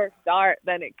first, dart,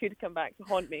 then it could come back to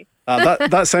haunt me.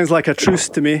 That sounds like a truce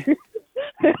to me.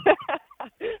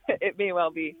 It may well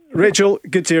be. Rachel,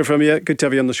 good to hear from you. Good to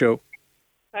have you on the show.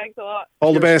 Thanks a lot.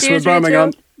 All the best with Birmingham.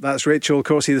 Rachel. That's Rachel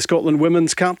Corsie, the Scotland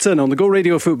women's captain on the Go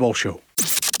Radio Football Show.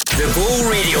 The Go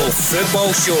Radio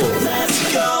Football Show.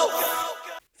 Let's go.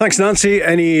 Thanks, Nancy.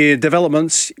 Any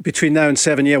developments between now and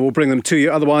 7? Yeah, we'll bring them to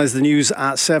you. Otherwise, the news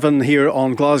at 7 here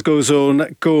on Glasgow's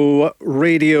own Go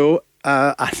Radio.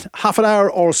 Half an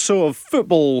hour or so of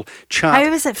football chat.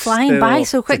 How is it flying by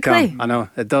so quickly? I know,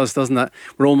 it does, doesn't it?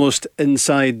 We're almost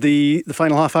inside the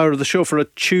final half hour of the show for a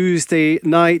Tuesday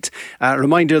night.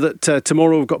 Reminder that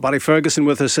tomorrow we've got Barry Ferguson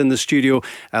with us in the studio.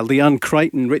 Leanne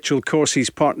Crichton, Rachel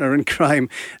Corsie's partner in crime,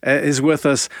 is with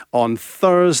us on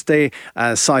Thursday.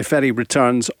 Cy Ferry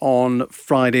returns on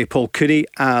Friday. Paul Cooney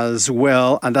as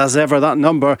well. And as ever, that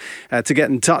number to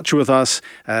get in touch with us.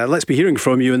 Let's be hearing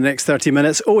from you in the next 30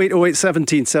 minutes. 0808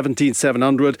 17 17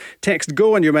 700. Text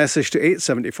Go on your message to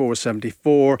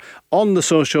 87474 on the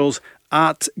socials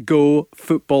at Go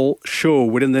Football Show.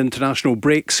 We're in the international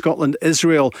break. Scotland,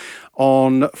 Israel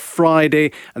on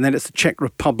Friday, and then it's the Czech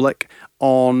Republic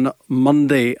on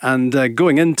Monday. And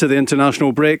going into the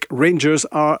international break, Rangers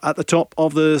are at the top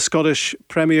of the Scottish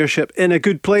Premiership in a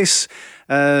good place,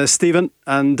 Stephen,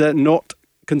 and not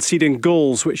conceding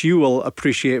goals, which you will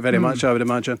appreciate very much, I would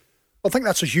imagine. I think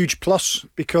that's a huge plus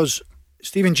because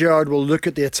Stephen Gerrard will look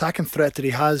at the attacking threat that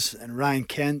he has in Ryan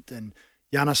Kent and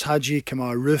Yanis Hadji,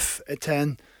 Kamar Roof,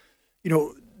 Etienne. You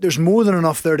know, there's more than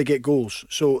enough there to get goals.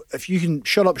 So if you can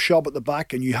shut up shop at the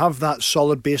back and you have that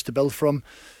solid base to build from,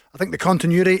 I think the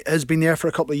continuity has been there for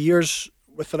a couple of years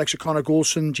with the likes of Connor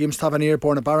Golson, James Tavernier,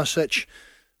 Borna Barisic,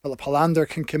 Philip Hollander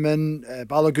can come in,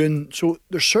 Balogun. So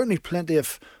there's certainly plenty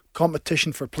of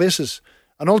competition for places.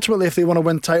 And ultimately, if they want to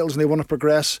win titles and they want to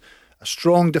progress, a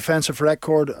strong defensive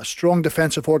record, a strong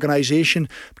defensive organisation,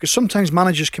 because sometimes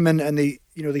managers come in and they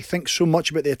think so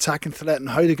much about the attacking threat and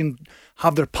how they can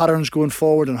have their patterns going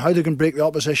forward and how they can break the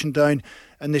opposition down,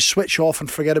 and they switch off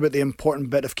and forget about the important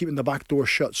bit of keeping the back door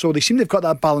shut. So they seem to have got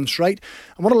that balance right.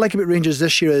 And what I like about Rangers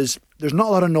this year is there's not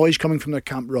a lot of noise coming from their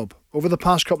camp, Rob. Over the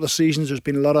past couple of seasons, there's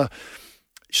been a lot of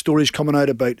stories coming out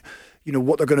about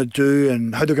what they're going to do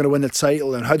and how they're going to win the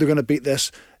title and how they're going to beat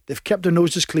this. They've kept their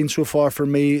noses clean so far for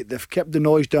me. They've kept the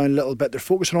noise down a little bit. They're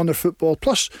focusing on their football.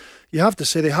 Plus, you have to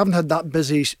say they haven't had that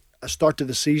busy a start to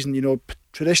the season.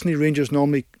 Traditionally Rangers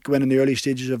normally go in the early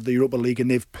stages of the Europa League and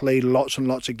they've played lots and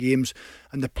lots of games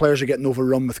and the players are getting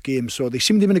overrun with games. So they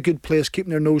seem to be in a good place,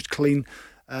 keeping their nose clean.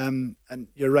 And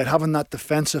you're right, having that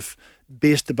defensive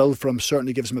base to build from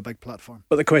certainly gives them a big platform.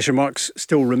 But the question marks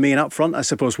still remain up front, I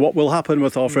suppose. What will happen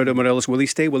with Alfredo Morelos? Will he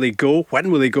stay? Will he go?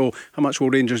 When will he go? How much will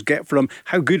Rangers get for him?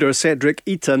 How good are Cedric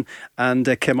Eaton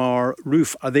and Kamar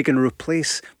Roof? Are they going to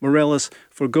replace Morelos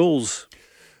for goals?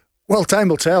 Well, time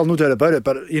will tell, no doubt about it.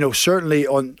 But certainly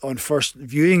on first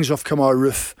viewings of Kamar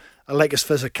Roof, I like his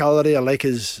physicality, I like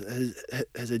his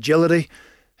agility,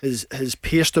 his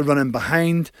pace to run in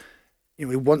behind. He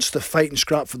wants to fight and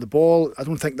scrap for the ball. I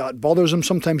don't think that bothers him.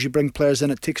 Sometimes you bring players in,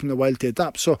 it takes him a while to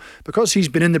adapt. So because he's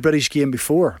been in the British game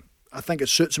before, I think it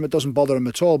suits him. It doesn't bother him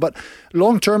at all. But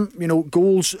long term,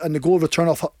 goals and the goal return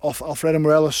off Alfredo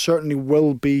Morelos certainly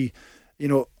will be,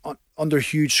 under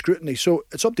huge scrutiny. So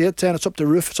it's up to Etienne, it's up to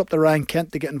Roof, it's up to Ryan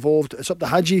Kent to get involved. It's up to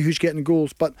Hadji who's getting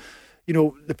goals. But,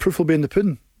 the proof will be in the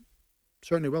pudding.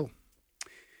 Certainly will.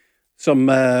 Some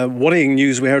worrying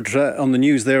news we heard on the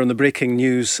news there, on the breaking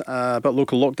news about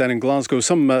local lockdown in Glasgow.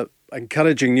 Some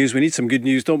encouraging news. We need some good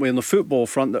news, don't we, on the football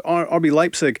front? That RB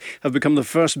Leipzig have become the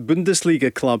first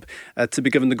Bundesliga club to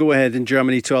be given the go-ahead in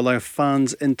Germany to allow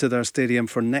fans into their stadium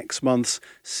for next month's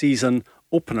season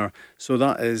opener. So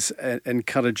that is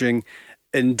encouraging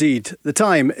indeed. The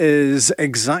time is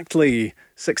exactly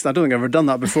 6. I don't think I've ever done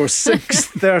that before.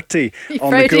 6:30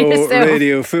 on the Go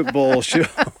Radio Football Show.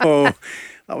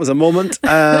 That was a moment.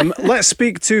 Let's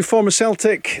speak to former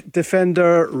Celtic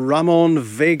defender Ramon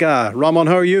Vega. Ramon,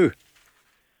 how are you?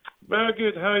 Very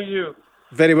good. How are you?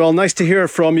 Very well. Nice to hear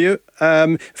from you.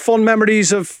 Fond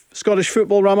memories of Scottish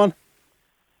football, Ramon?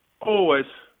 Always.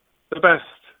 The best.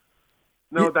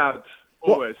 No doubt.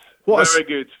 Always. Very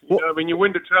good. When you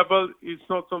win the treble, it's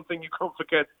not something you can't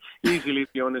forget easily,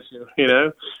 to be honest. You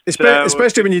know?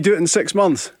 Especially when you do it in 6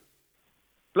 months.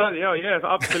 Bloody hell, yes,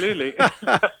 absolutely.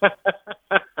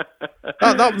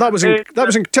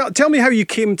 Tell me how you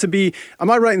came to be.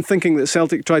 Am I right in thinking that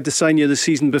Celtic tried to sign you the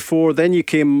season before, then you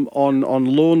came on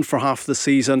loan for half the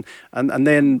season, and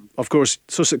then, of course,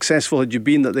 so successful had you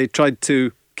been that they tried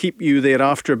to keep you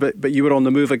thereafter, but you were on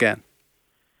the move again?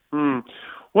 Well,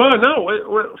 no.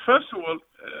 Well, first of all,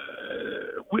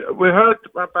 we heard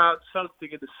about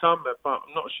Celtic in the summer, but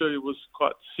I'm not sure it was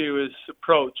quite a serious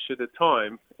approach at the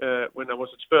time when I was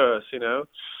at Spurs, you know.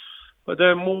 But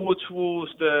then more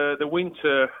towards the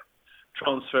winter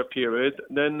transfer period,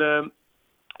 then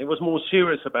it was more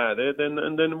serious about it.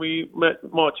 And then we met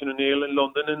Martin O'Neill in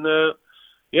London, and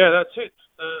that's it.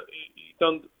 He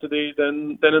done today,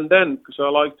 then and then, because I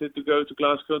liked it to go to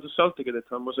Glasgow to Celtic at the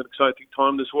time. It was an exciting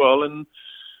time as well, and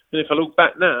if I look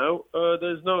back now,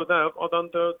 there's no doubt I've done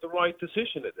the right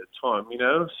decision at the time, you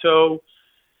know. So,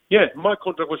 yeah, my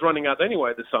contract was running out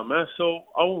anyway this summer, so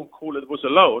I won't call it was a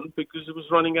loan because it was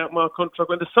running out my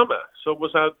contract in the summer. So it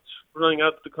was running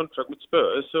out the contract with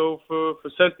Spurs. So for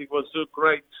Celtic, it was a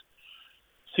great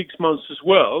 6 months as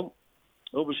well.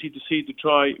 Obviously, to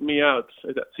try me out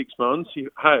at that 6 months, see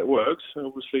how it works.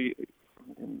 Obviously,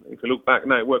 if you look back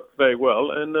now, it worked very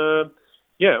well. And,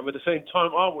 but at the same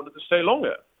time, I wanted to stay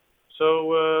longer.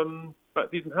 So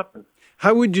that didn't happen.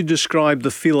 How would you describe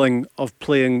the feeling of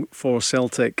playing for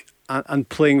Celtic and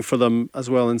playing for them as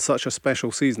well in such a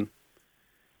special season?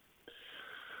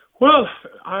 Well,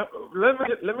 let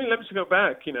me go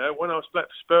back. You know, when I was playing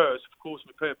for Spurs, of course,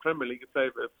 we played Premier League, we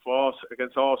played for us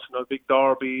against Arsenal, big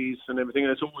derbies and everything.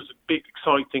 And it's always a big,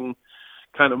 exciting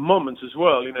kind of moments as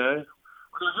well. You know,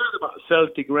 when I heard about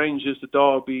Celtic, Rangers, the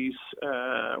derbies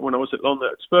when I was at London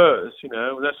at Spurs, you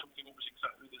know, and that's something that was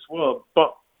exactly as well.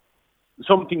 But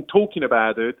something talking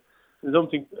about it, and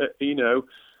something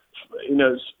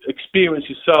experience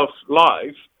yourself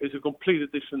live is a completely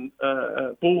different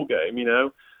ball game. You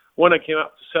know. When I came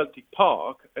up to Celtic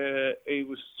Park, it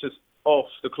was just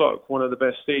off the clock. One of the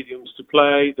best stadiums to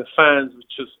play. The fans were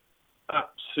just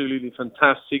absolutely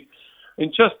fantastic,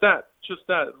 and just that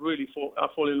really I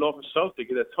fall in love with Celtic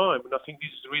at that time. And I think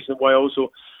this is the reason why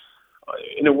also,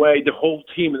 in a way, the whole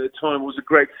team at the time was a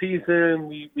great season.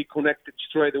 We connected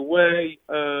straight away,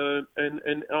 and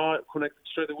I connected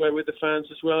straight away with the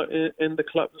fans as well, and the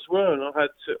club as well.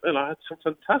 And I had some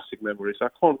fantastic memories. I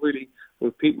can't really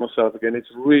repeat myself again.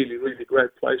 It's a really, really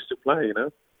great place to play, you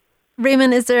know.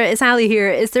 Raymond, it's Ali here.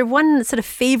 Is there one sort of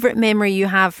favourite memory you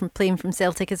have from playing from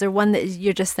Celtic? Is there one that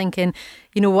you're just thinking,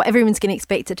 you know what, everyone's going to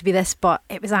expect it to be this, but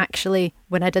it was actually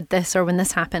when I did this or when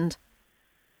this happened?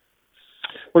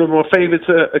 One of my favourite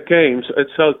games at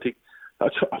Celtic, I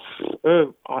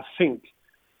think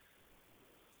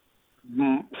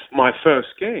my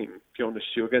first game, to be honest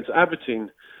with you, against Aberdeen,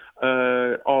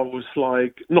 I was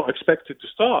like not expected to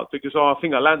start because I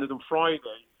think I landed on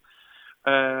Friday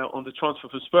on the transfer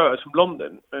for Spurs from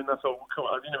London, and I thought, well, come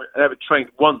on, I never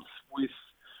trained once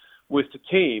with the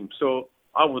team, so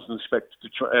I wasn't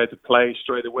expected to play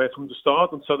straight away from the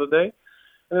start on Saturday.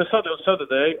 And then on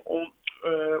Saturday,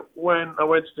 when I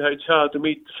went to the hotel to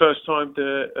meet the first time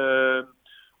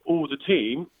all the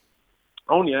team,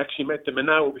 I only actually met them an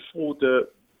hour before the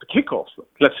kickoff.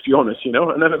 Let's be honest, you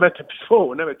know, I never met them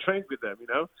before, I never trained with them, you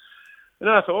know. And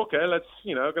I thought, okay, let's,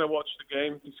 I'm going to watch the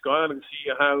game, this guy, and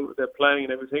see how they're playing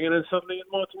and everything. And then suddenly,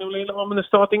 Martin O'Neill, I'm in the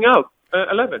starting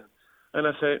 11. And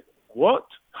I said, what?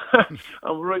 I'm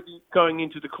already going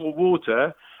into the cold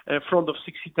water in front of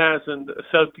 60,000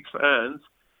 Celtic fans,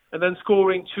 and then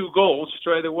scoring 2 goals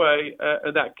straight away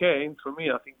in that game. For me,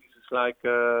 I think this is like,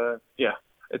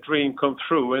 a dream come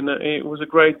true. And it was a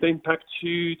great impact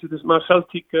to my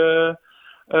Celtic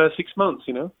 6 months,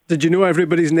 you know. Did you know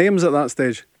everybody's names at that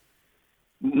stage?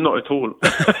 Not at all.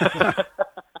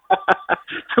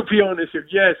 To be honest,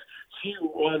 yes, few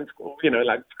ones,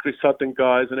 like Chris Sutton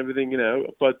guys and everything,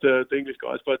 but the English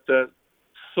guys, but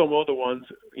some other ones,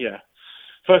 yeah.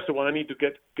 First of all, I need to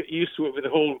get used to it with the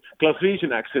whole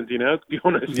Glaswegian accent, to be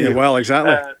honest. Yeah, well,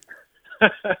 exactly.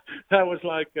 That was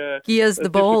like... he is the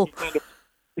ball.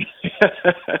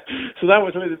 So that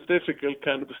was a little difficult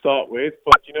kind of to start with,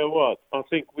 but you know what? I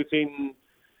think within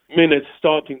minutes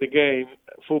starting the game,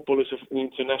 football is an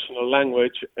international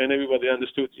language, and everybody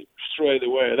understood it straight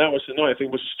away. That was the nice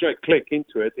thing, was a straight click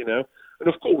into it, And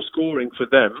of course, scoring for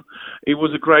them, it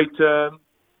was a great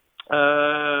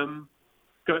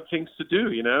things to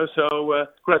do, So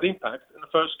great impact in the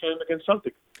first game against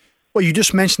Celtic. Well, you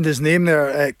just mentioned his name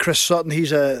there, Chris Sutton.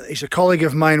 He's a colleague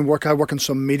of mine. I work in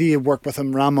some media work with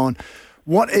him, Ramon.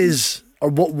 What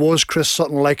was Chris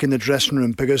Sutton like in the dressing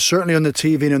room? Because certainly on the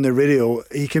TV and on the radio,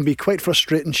 he can be quite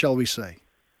frustrating, shall we say?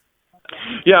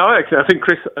 Yeah, I think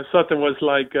Chris Sutton was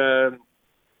like, it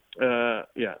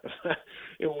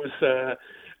was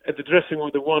at the dressing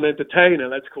room the one entertainer,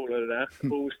 let's call it that,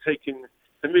 who was taking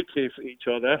the mickey for each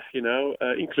other,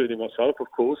 including myself, of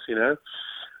course,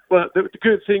 Well, the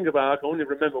good thing about, I can only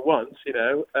remember once,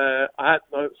 I had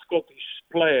no Scottish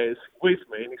players with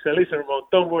me, and he said, listen, Ramon,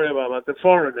 don't worry about that. The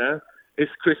foreigner is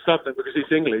Chris Sutton because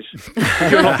he's English.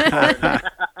 You're not foreign.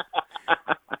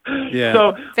 Yeah.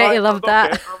 So Bet you loved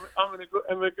that.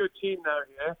 I'm a good team now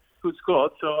here, good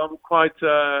squad, so I'm quite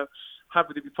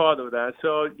happy to be part of that.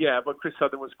 So, yeah, but Chris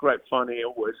Sutton was great fun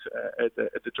always at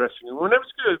the dressing room. And it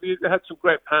was good. We had some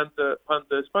great punters,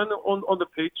 but on the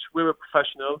pitch, we were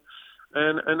professional.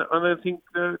 And I think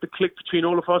the click between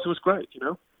all of us was great,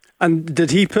 And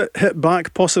did he hit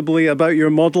back possibly about your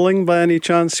modelling by any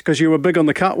chance? Because you were big on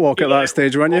the catwalk at that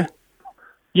stage, weren't you?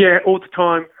 Yeah, all the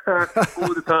time.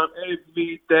 All the time.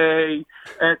 Every day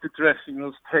at the dressing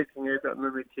rooms, taking it at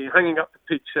the hanging up the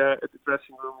picture at the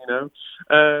dressing room,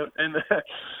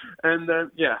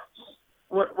 yeah.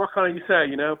 What can you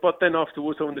say, But then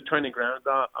afterwards on the training ground,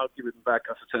 I'll give it back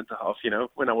as a centre-half,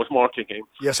 when I was marking him.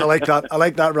 Yes, I like that. I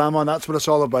like that, Ramon. That's what it's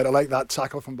all about. I like that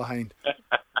tackle from behind.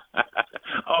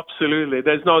 Absolutely.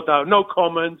 There's no doubt. No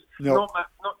comments. No.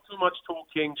 Not too much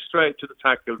talking. Straight to the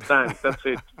tackle. Thanks. That's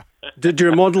it. Did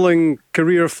your modelling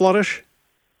career flourish?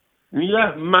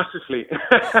 Yeah, massively.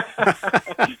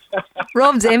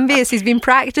 Rob's envious. He's been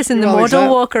practicing the model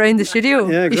walk around the studio.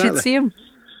 Yeah, exactly. You should see him.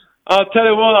 I'll tell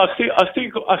you what, I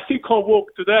still can't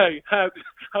walk today. How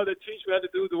they teach me how to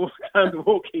do the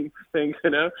walking things,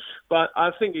 But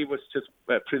I think it was just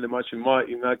pretty much in my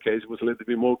case, it was a little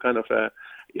bit more kind of a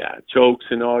joke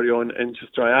scenario and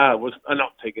just try out. I'm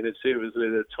not taking it seriously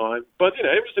at the time, but it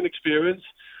was an experience.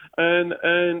 And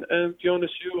to be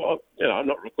honest, I'm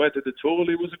not regretted at all.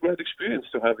 It was a great experience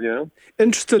to have,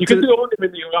 Interested. You can do all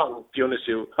when you're young, to be honest,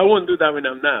 I won't do that when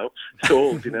I'm now so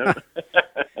old,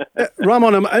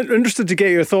 Ramon, I'm interested to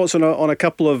get your thoughts on a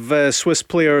couple of Swiss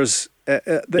players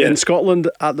in Scotland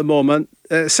at the moment.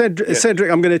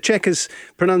 Cedric, I'm going to check his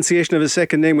pronunciation of his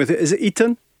second name with it. Is it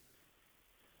Eaton?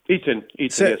 Eaton,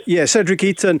 yes. Yeah, Cedric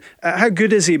Eaton. How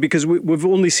good is he? Because we've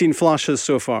only seen flashes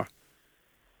so far.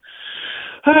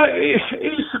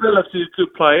 He's a relatively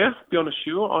good player, to be honest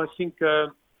with you. I think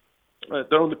the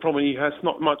only problem, he has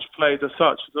not much played as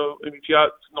such. So if you're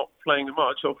not playing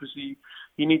much, obviously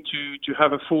you need to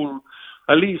have a full,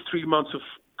 at least 3 months of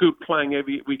good playing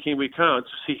every week in, week out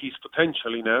to see his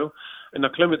potential, and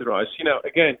acclimatise.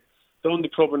 Again, the only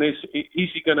problem is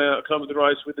he going to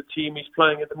acclimatise with the team he's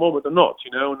playing at the moment or not,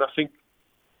 And I think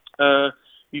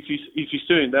if he's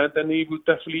doing that, then he would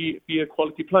definitely be a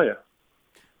quality player.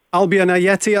 Albion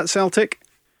Ayeti at Celtic?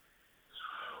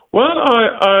 Well,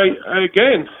 I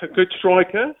again, a good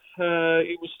striker.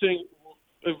 He was doing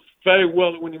very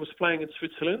well when he was playing in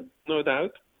Switzerland, no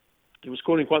doubt. He was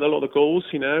scoring quite a lot of goals,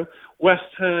 West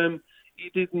Ham, he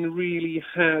didn't really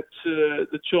have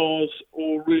the chance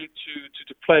or really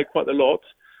to play quite a lot.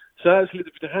 So that's a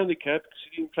little bit of a handicap because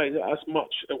he didn't play as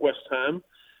much at West Ham.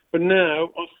 But now,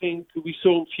 I think we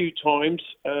saw him a few times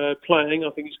playing.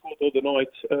 I think he scored the other night.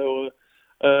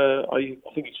 I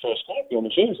think it's first goal, to be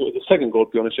honest, or the second goal,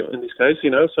 to be honest, in this case,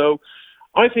 So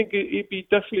I think he'd be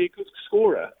definitely a good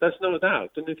scorer. There's no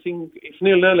doubt. And I think if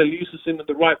Neil Nella uses him at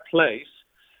the right place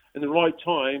in the right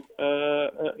time,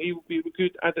 he would be a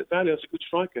good added value as a good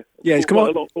striker. Yeah, he's come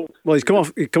off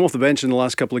the bench in the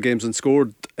last couple of games and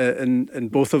scored in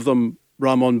both of them,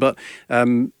 Ramon. But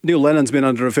Neil Lennon's been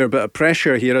under a fair bit of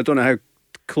pressure here. I don't know how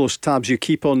close tabs you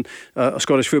keep on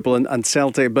Scottish football and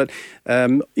Celtic, but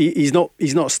he's not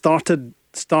started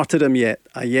him yet,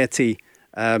 Ayeti,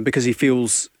 because he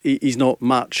feels he's not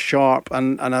match sharp,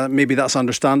 and maybe that's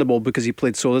understandable because he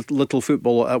played so little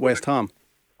football at West Ham.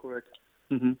 Correct.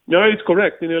 Mm-hmm. No, it's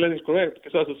correct. Lenny's correct,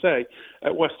 because as I say,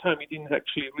 at West Ham he didn't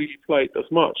actually really play it as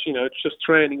much. It's just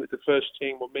training with the first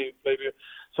team, or maybe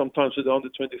sometimes with the under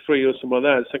 23 or something like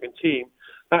that, second team.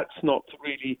 That's not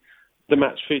really the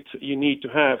match fit you need to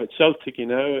have at Celtic.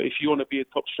 If you want to be a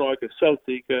top striker at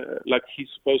Celtic, like he's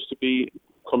supposed to be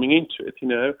coming into it,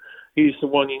 he's the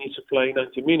one you need to play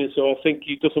 90 minutes. So I think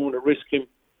he doesn't want to risk him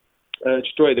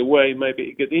straight away. Maybe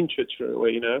he get injured straight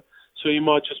away. So you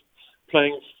might just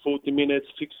playing 40 minutes,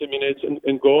 60 minutes,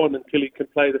 and go on until he can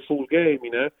play the full game.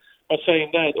 By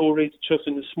saying that, already just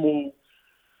in the small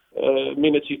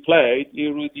minutes he played, he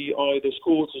already either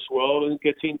scores as well and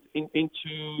gets into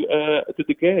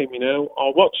the game.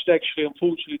 I watched actually,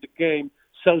 unfortunately, the game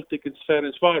Celtic and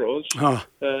Ferencváros,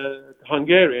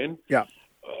 Hungarian. Yeah.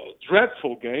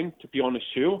 Dreadful game, to be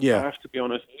honest with you. Yeah. I have to be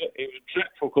honest. It was a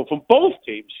dreadful goal from both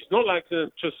teams. It's not like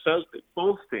just Celtic.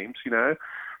 Both teams,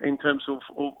 in terms of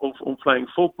playing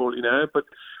football, But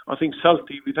I think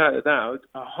Celtic, without a doubt,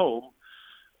 at home,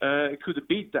 could have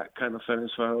beat that kind of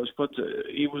Ferencváros. But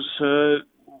it was,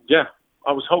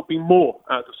 I was hoping more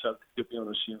out of Celtic, to be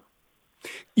honest with you.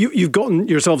 You've gotten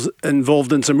yourselves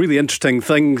involved in some really interesting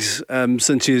things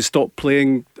since you stopped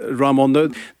playing, Ramon.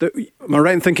 Am I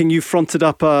right in thinking you fronted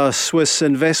up a Swiss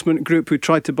investment group who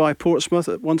tried to buy Portsmouth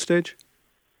at one stage?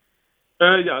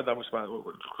 Yeah, that was about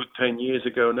 10 years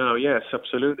ago now. Yes,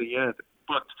 absolutely, yeah.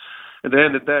 But at the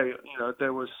end of the day,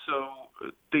 there was so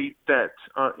deep debt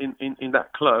in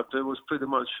that club. There was pretty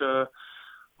much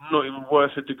not even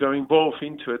worth it to go involved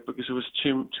into it, because there was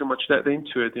too much debt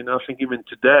into it. I think even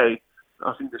today,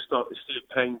 I think they still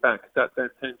paying back that 10,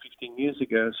 15 years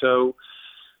ago. So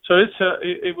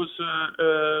it was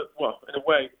in a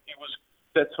way, it was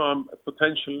that time a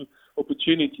potential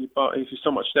opportunity, but if it's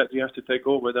so much debt you have to take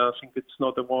over, I think it's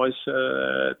not wise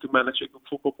to manage a good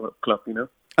football club.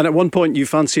 And at one point you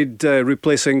fancied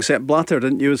replacing Sepp Blatter,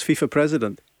 didn't you, as FIFA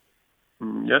president?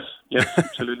 Yes,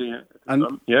 absolutely.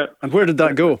 Yeah. And where did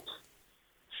that go?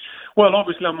 Well,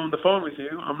 obviously, I'm on the phone with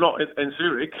you. I'm not in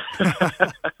Zurich. But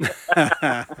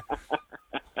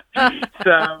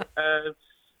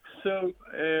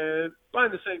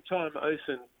at the same time,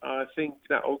 listen, I think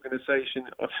that organisation,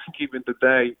 I think even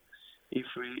today, if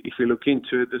we look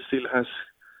into it, there still has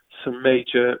some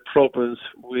major problems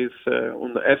with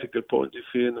on the ethical point of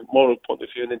view and the moral point of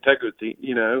view and integrity.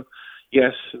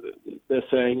 Yes, they're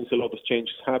saying a lot of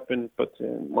changes happen, but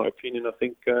in my opinion, I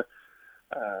think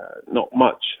not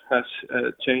much has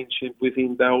changed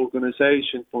within that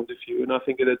organisation point of view. And I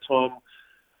think at a time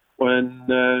when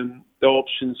the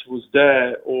options was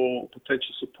there, or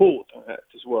potential support I had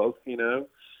as well,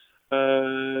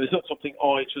 it's not something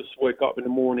I just wake up in the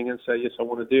morning and say, yes, I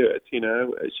want to do it.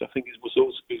 I think it was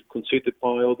also being considered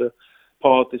by other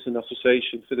parties and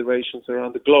associations, federations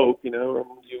around the globe.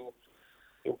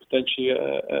 You're potentially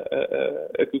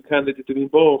a good candidate to be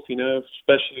involved,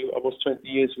 especially I was 20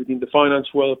 years within the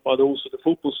finance world, but also the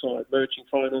football side, merging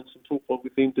finance and football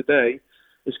within today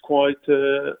is quite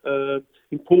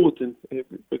important,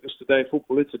 because today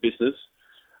football is a business,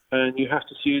 and you have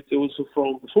to see it also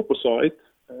from the football side,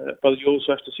 but you also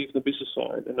have to see it from the business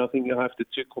side, and I think you have the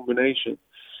two combination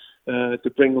to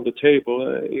bring on the table.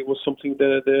 It was something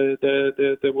that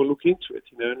they will look into it,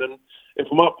 and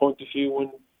from our point of view,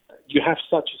 when you have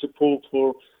such a support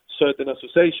for certain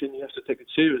association, you have to take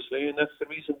it seriously, and that's the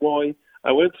reason why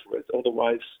I went for it.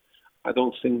 Otherwise, I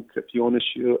don't think, to be honest,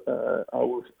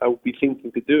 I would be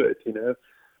thinking to do it,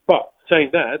 But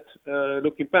saying that,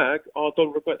 looking back, I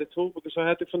don't regret it at all, because I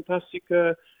had a fantastic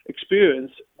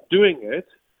experience doing it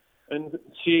and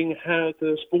seeing how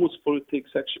the sports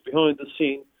politics actually behind the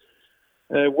scene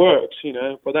works,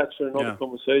 But that's for another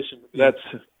conversation. That's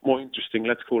more interesting.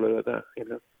 Let's call it like that,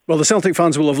 Well, the Celtic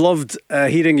fans will have loved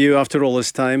hearing you after all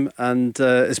this time, and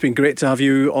it's been great to have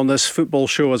you on this football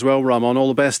show as well, Ramon. All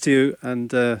the best to you, and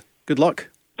good luck.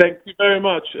 Thank you very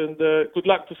much, and good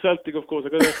luck to Celtic, of course.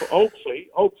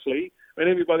 Hopefully, when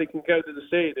everybody can go to the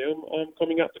stadium, I'm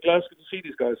coming up to Glasgow to see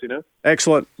these guys.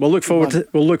 Excellent. We'll look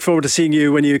forward to seeing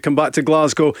you when you come back to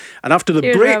Glasgow. And after the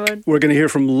break, Ramon, we're going to hear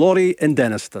from Laurie in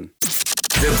Denniston.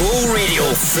 The Go Radio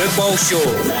Football Show.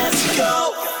 Let's go.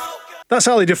 That's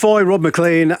Ali DeFoy, Rob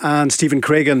Maclean and Stephen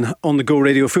Craigan on the Go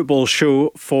Radio Football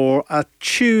Show for a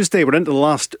Tuesday. We're into the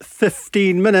last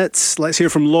 15 minutes. Let's hear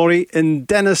from Laurie in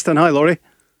Denniston. Hi, Laurie.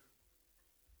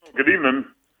 Good evening.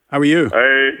 How are you?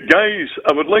 Guys,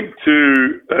 I would like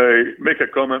to make a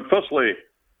comment. Firstly,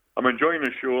 I'm enjoying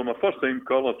the show. I'm a first-time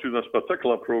caller to this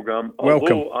particular programme,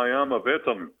 although I am a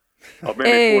veteran of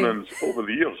many phone-ins over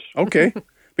the years. Okay.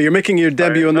 But you're making your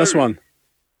debut on this one.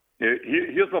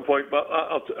 Here's my point, but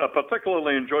I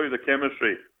particularly enjoy the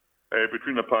chemistry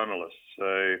between the panellists.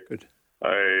 Good.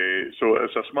 So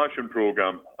it's a smashing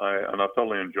programme, and I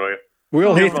thoroughly enjoy it. We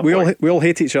all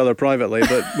hate each other privately,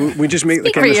 but we just make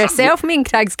the chemistry. Speak for yourself. Me and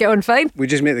Craig's get on fine. We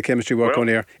just make the chemistry work on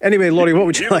air. Anyway, Laurie, what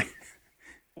would you like?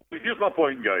 Here's my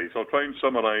point, guys. I'll try and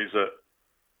summarise it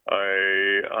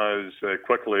as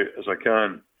quickly as I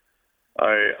can.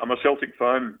 I'm a Celtic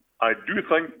fan. I do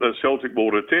think that Celtic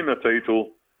will retain the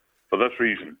title for this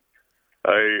reason.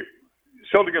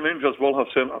 Celtic and Rangers will have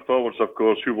centre forwards, of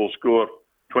course, who will score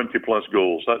 20 plus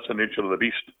goals. That's the nature of the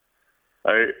beast.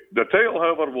 The title,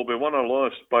 however, will be won or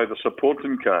lost by the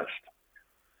supporting cast.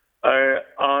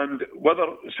 And whether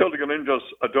Celtic and Rangers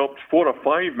adopt 4 or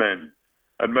 5 men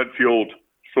in midfield,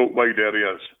 stroke wide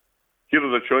areas, here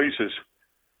are the choices.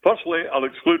 Firstly, I'll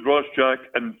exclude Ross Jack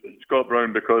and Scott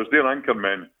Brown because they're anchor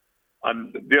men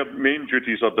and their main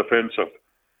duties are defensive.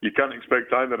 You can't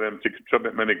expect either of them to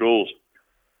contribute many goals.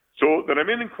 So the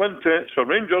remaining quintets for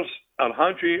Rangers are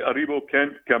Hadji, Aribo,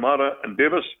 Kent, Kamara and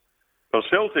Davis. For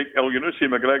Celtic, El Yunusi,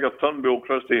 McGregor, Turnbull,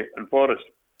 Christie and Forrest.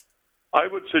 I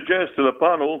would suggest to the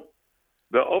panel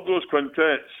that of those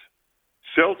quintets,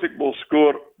 Celtic will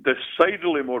score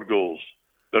decidedly more goals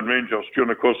than Rangers during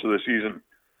the course of the season.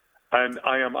 And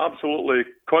I am absolutely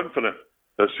confident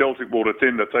that Celtic will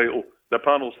retain the title. The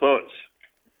panel's thoughts?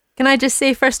 Can I just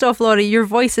say, first off, Laurie, your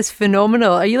voice is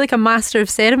phenomenal. Are you like a master of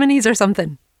ceremonies or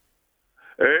something?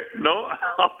 No,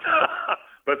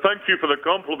 but thank you for the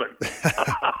compliment.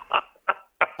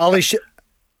 Ali,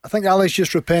 I think Ali's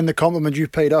just repaying the compliment you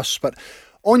paid us. But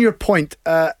on your point,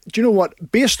 do you know what?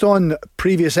 Based on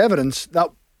previous evidence, that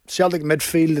Celtic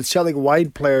midfield and Celtic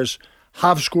wide players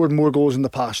have scored more goals in the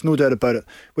past, no doubt about it.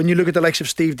 When you look at the likes of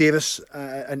Steve Davis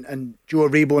and Joe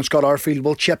Aribo and Scott Arfield,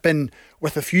 will chip in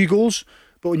with a few goals.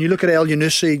 But when you look at El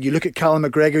Yunusi, you look at Callum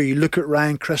McGregor, you look at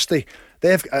Ryan Christie,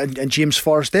 and James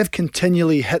Forrest, they've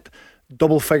continually hit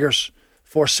double figures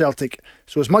for Celtic.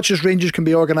 So as much as Rangers can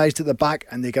be organised at the back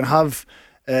and they can have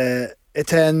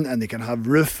Etienne and they can have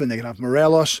Roof and they can have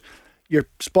Morelos, you're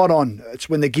spot on. It's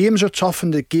when the games are tough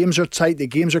and the games are tight, the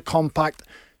games are compact,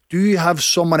 do you have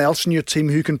someone else in your team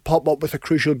who can pop up with a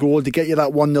crucial goal to get you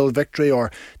that 1-0 victory or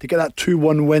to get that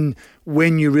 2-1 win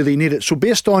when you really need it? So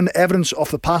based on evidence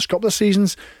of the past couple of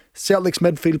seasons, Celtic's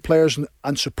midfield players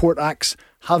and support acts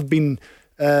have been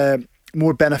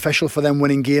more beneficial for them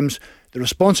winning games. The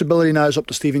responsibility now is up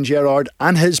to Steven Gerrard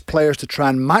and his players to try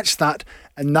and match that,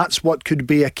 and that's what could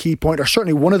be a key point, or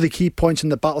certainly one of the key points in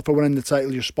the battle for winning the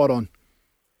title. You're spot on.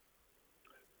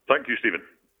 Thank you, Stephen.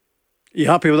 You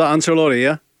happy with that answer, Laurie,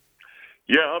 yeah?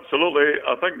 Yeah, absolutely.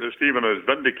 I think that Stephen has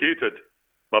vindicated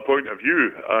my point of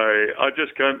view. I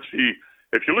just can't see.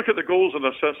 If you look at the goals and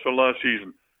assists for last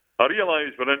season, I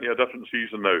realise we're into a different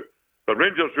season now, but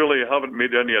Rangers really haven't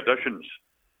made any additions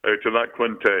to that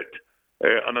quintet.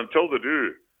 And until they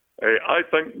do, I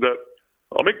think that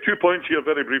I'll make 2 points here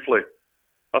very briefly.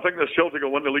 I think that Celtic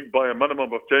will win the league by a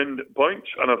minimum of 10 points,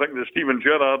 and I think that Steven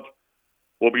Gerrard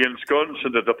will be ensconced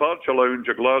in the departure lounge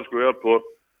at Glasgow Airport,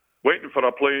 waiting for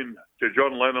a plane to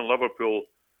John Lennon, Liverpool,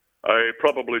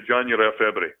 probably January or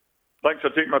February. Thanks for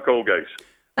taking my call, guys.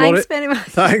 Thanks very much.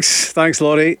 Thanks,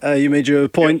 Laurie. You made your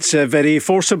points very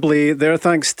forcibly there.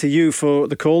 Thanks to you for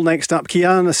the call. Next up,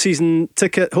 Kian, a season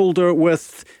ticket holder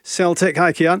with Celtic.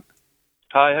 Hi, Kian.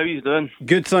 Hi, how are you doing?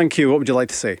 Good, thank you. What would you like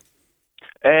to say?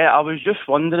 I was just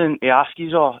wondering to ask you,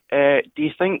 do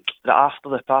you think that after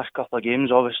the past couple of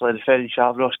games, obviously the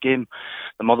Ferencváros game,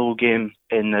 the Motherwell game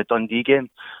and the Dundee game,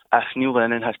 if Neil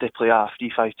Lennon has to play a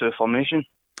 3-5-2 formation?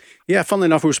 Yeah, funnily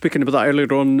enough, we were speaking about that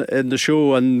earlier on in the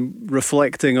show and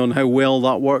reflecting on how well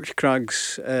that worked,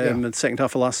 Craigs, in the second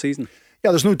half of last season. Yeah,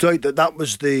 there's no doubt that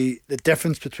was the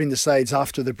difference between the sides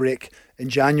after the break in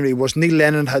January. Was Neil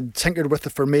Lennon had tinkered with the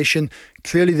formation.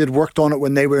 Clearly they'd worked on it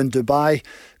when they were in Dubai.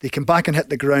 They came back and hit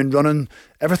the ground running.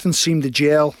 Everything seemed to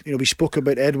gel. You know, we spoke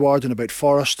about Edouard and about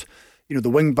Forrest. You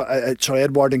know,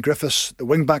 Edouard and Griffiths, the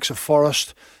wing backs of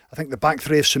Forrest. I think the back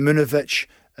three of Simunovic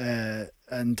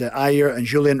and Ayer and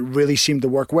Julian really seemed to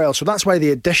work well. So that's why the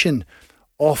addition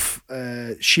of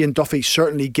Shane Duffy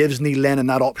certainly gives Neil Lennon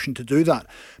that option to do that,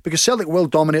 because Celtic will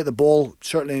dominate the ball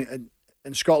certainly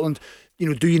in Scotland. You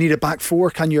know, do you need a back four?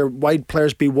 Can your wide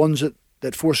players be ones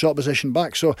that force the opposition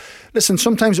back? So listen,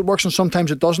 sometimes it works and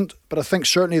sometimes it doesn't, but I think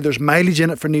certainly there's mileage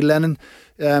in it for Neil Lennon.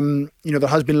 You know, there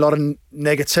has been a lot of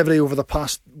negativity over the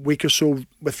past week or so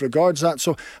with regards to that,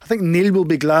 so I think Neil will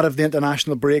be glad of the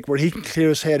international break where he can clear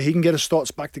his head, he can get his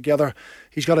thoughts back together.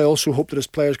 He's got to also hope that his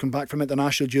players come back from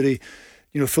international duty,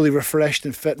 you know, fully refreshed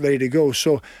and fit, ready to go.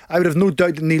 So I would have no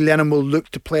doubt that Neil Lennon will look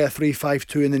to play a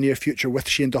 3-5-2 in the near future with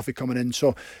Shane Duffy coming in.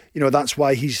 So, you know, that's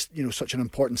why he's, you know, such an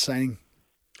important signing.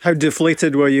 How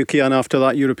deflated were you, Kian, after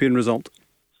that European result?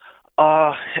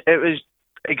 It was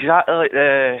exactly like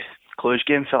the Cluj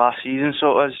game for last season.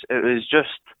 So it was just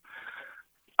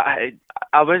I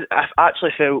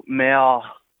actually felt more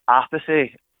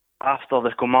apathy after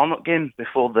the Kilmarnock game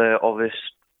before the obvious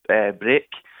break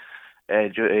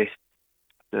due to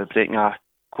the breaking of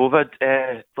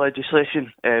COVID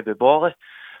legislation by Borley.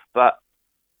 But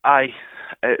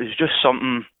it was just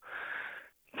something.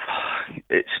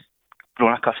 It's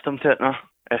grown accustomed to it now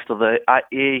after the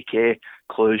AEK,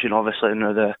 Cluj, and obviously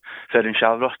now the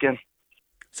Ferencváros game.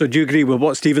 So do you agree with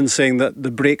what Stephen's saying, that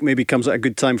the break maybe comes at a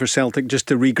good time for Celtic just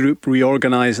to regroup,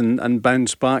 reorganise and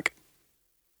bounce back?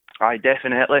 Aye,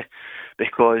 definitely,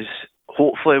 because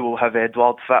hopefully we'll have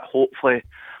Edward fit, hopefully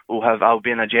we'll have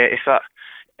Albion Ajeti fit,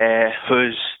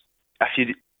 who's,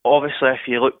 if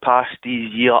you look past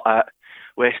his year at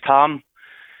West Ham,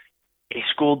 he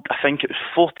scored, I think it was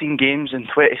 14 games in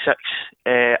 26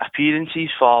 appearances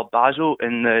for Basel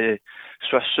in the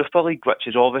Swiss Super League, which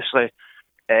is obviously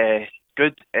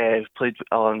good. Played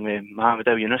along with Mohamed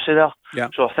El Younousi there. Yeah.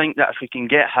 So I think that if we can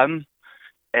get him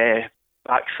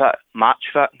back fit, match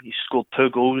fit, he scored 2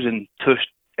 goals in 2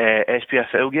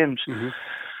 SPFL games. Mm-hmm.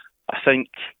 I think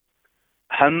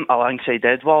him alongside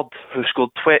Edward, who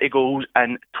scored 20 goals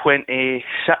in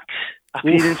 26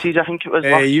 appearances, I think it was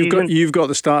last season. You've got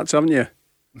the stats, haven't you?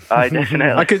 Aye,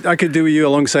 definitely. I could do with you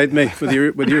alongside me with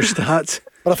your stats.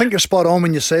 But I think you're spot on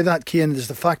when you say that, Cian. Is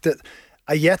the fact that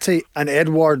Ajeti and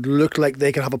Edward look like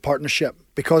they could have a partnership,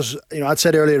 because I'd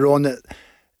said earlier on that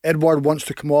Edward wants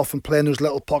to come off and play in those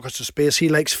little pockets of space. He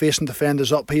likes facing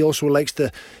defenders up. He also likes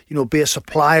to, be a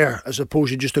supplier as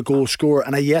opposed to just a goal scorer.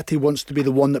 And Ajeti wants to be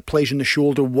the one that plays in the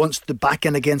shoulder, wants to back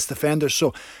in against defenders.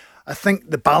 So I think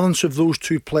the balance of those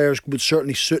two players would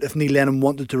certainly suit if Neil Lennon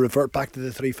wanted to revert back to the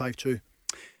 3-5-2.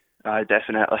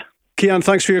 Definitely. Cian,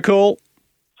 thanks for your call.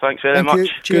 Thanks very much.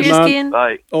 Good Cheers, man. Cian.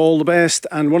 Bye. All the best.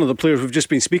 And one of the players we've just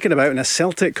been speaking about in a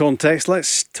Celtic context,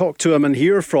 let's talk to him and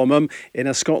hear from him in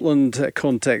a Scotland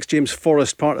context. James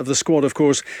Forrest, part of the squad, of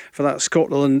course, for that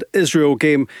Scotland-Israel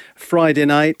game Friday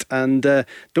night. And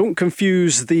don't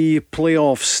confuse the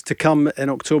playoffs to come in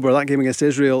October. That game against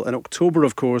Israel in October,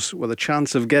 of course, with a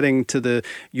chance of getting to the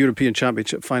European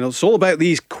Championship final. It's all about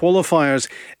these qualifiers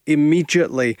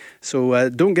immediately.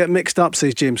 So don't get mixed up,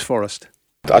 says James Forrest.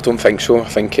 I don't think so. I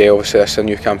think obviously this is a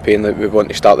new campaign that we want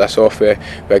to start this off with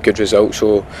a good result.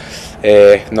 So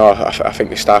I think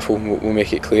the staff will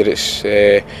make it clear. It's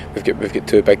we've got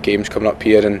 2 big games coming up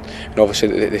here, and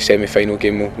obviously the semi-final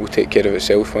game will take care of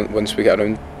itself once we get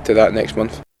around to that next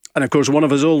month. And of course, one of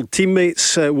his old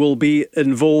teammates will be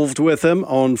involved with him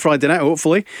on Friday night,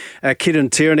 hopefully.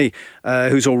 Kieran Tierney,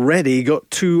 who's already got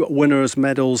 2 winners'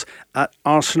 medals at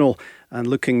Arsenal and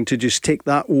looking to just take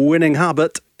that winning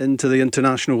habit into the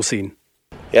international scene.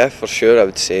 Yeah, for sure. I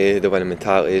would say the winning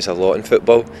mentality is a lot in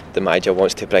football. The manager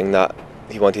wants to bring that.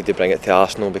 He wanted to bring it to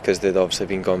Arsenal because they'd obviously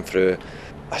been going through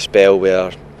a spell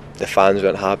where the fans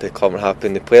weren't happy, the club weren't happy,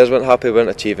 and the players weren't happy, weren't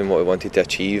achieving what we wanted to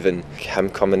achieve. And him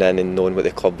coming in and knowing what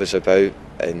the club was about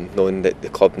and knowing that the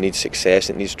club needs success,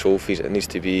 it needs trophies, it needs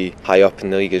to be high up in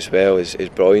the league as well is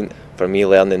brilliant. For me,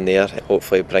 learning there,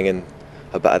 hopefully bringing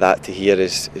a bit of that to here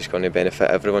is going to benefit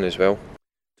everyone as well.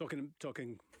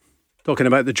 Talking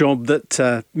about the job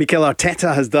that Mikel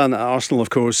Arteta has done at Arsenal, of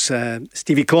course.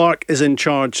 Stevie Clark is in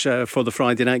charge for the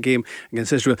Friday night game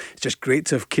against Israel. It's just great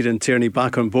to have Kieran Tierney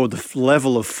back on board. The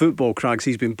level of football, Craigs,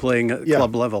 he's been playing at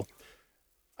club level.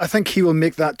 I think he will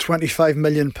make that £25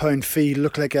 million fee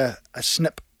look like a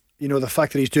snip. The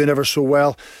fact that he's doing ever so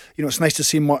well. It's nice to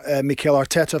see Mikel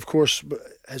Arteta, of course,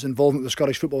 his involvement with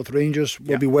Scottish football with Rangers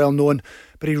will be well known,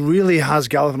 but he really has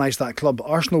galvanised that club.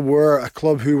 Arsenal were a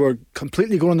club who were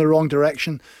completely going in the wrong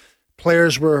direction.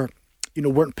 Players weren't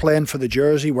playing for the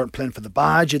jersey, weren't playing for the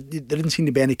badge. There didn't seem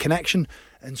to be any connection,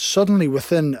 and suddenly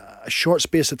within a short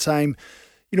space of time,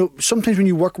 sometimes when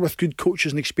you work with good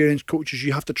coaches and experienced coaches,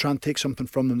 you have to try and take something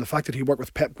from them. The fact that he worked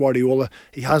with Pep Guardiola,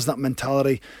 he has that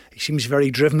mentality. He seems very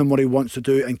driven in what he wants to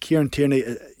do, and Kieran Tierney,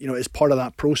 is part of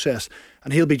that process.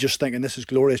 And he'll be just thinking, this is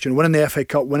glorious. Winning the FA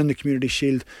Cup, winning the Community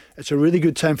Shield, it's a really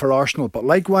good time for Arsenal. But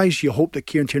likewise, you hope that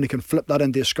Kieran Tierney can flip that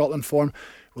into a Scotland form.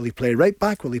 Will he play right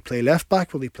back? Will he play left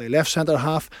back? Will he play left centre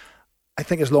half? I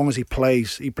think as long as he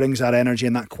plays, he brings that energy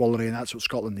and that quality, and that's what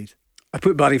Scotland needs. I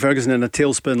put Barry Ferguson in a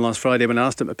tailspin last Friday when I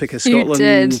asked him to pick a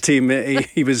Scotland team.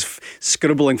 He was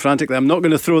scribbling frantically. I'm not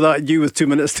going to throw that at you with 2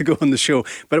 minutes to go on the show.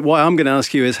 But what I'm going to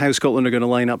ask you is how Scotland are going to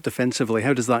line up defensively.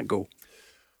 How does that go?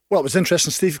 Well, it was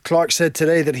interesting. Steve Clark said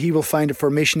today that he will find a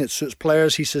formation that suits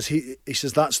players. He says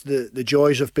that's the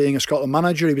joys of being a Scotland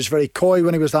manager. He was very coy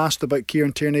when he was asked about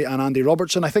Kieran Tierney and Andy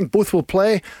Robertson. I think both will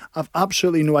play. I've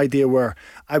absolutely no idea where.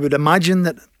 I would imagine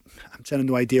that I'm sending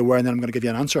no idea where, and then I'm going to give you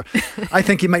an answer. I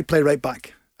think he might play right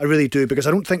back. I really do, because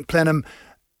I don't think playing him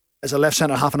as a left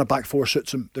centre half and a back four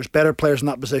suits him. There's better players in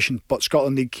that position, but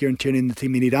Scotland need Kieran Tierney in the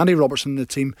team. They need Andy Robertson in the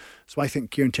team. So I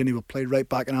think Kieran Tierney will play right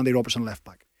back and Andy Robertson left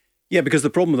back. Yeah, because the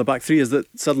problem with the back three is that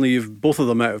suddenly you've both of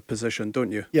them out of position,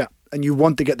 don't you? Yeah, and you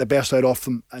want to get the best out of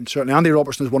them. And certainly Andy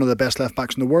Robertson is one of the best left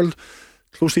backs in the world.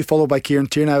 Closely followed by Kieran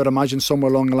Tierney, I would imagine,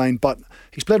 somewhere along the line. But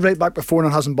he's played right back before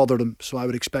and it hasn't bothered him. So I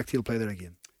would expect he'll play there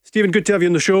again. Stephen, good to have you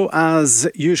on the show as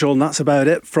usual, and that's about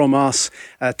it from us.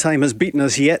 Time has beaten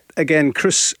us yet again.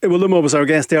 Chris Iwelemo was our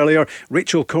guest earlier,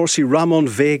 Rachel Corsie, Ramon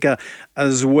Vega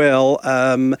as well.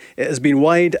 It has been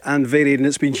wide and varied, and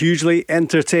it's been hugely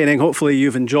entertaining. Hopefully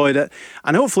you've enjoyed it,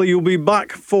 and hopefully you'll be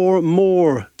back for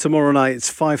more tomorrow night. It's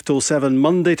 5 till 7,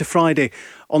 Monday to Friday,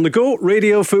 on the Go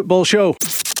Radio Football Show.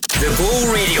 The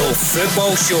Go Radio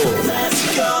Football Show.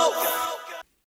 Let's go!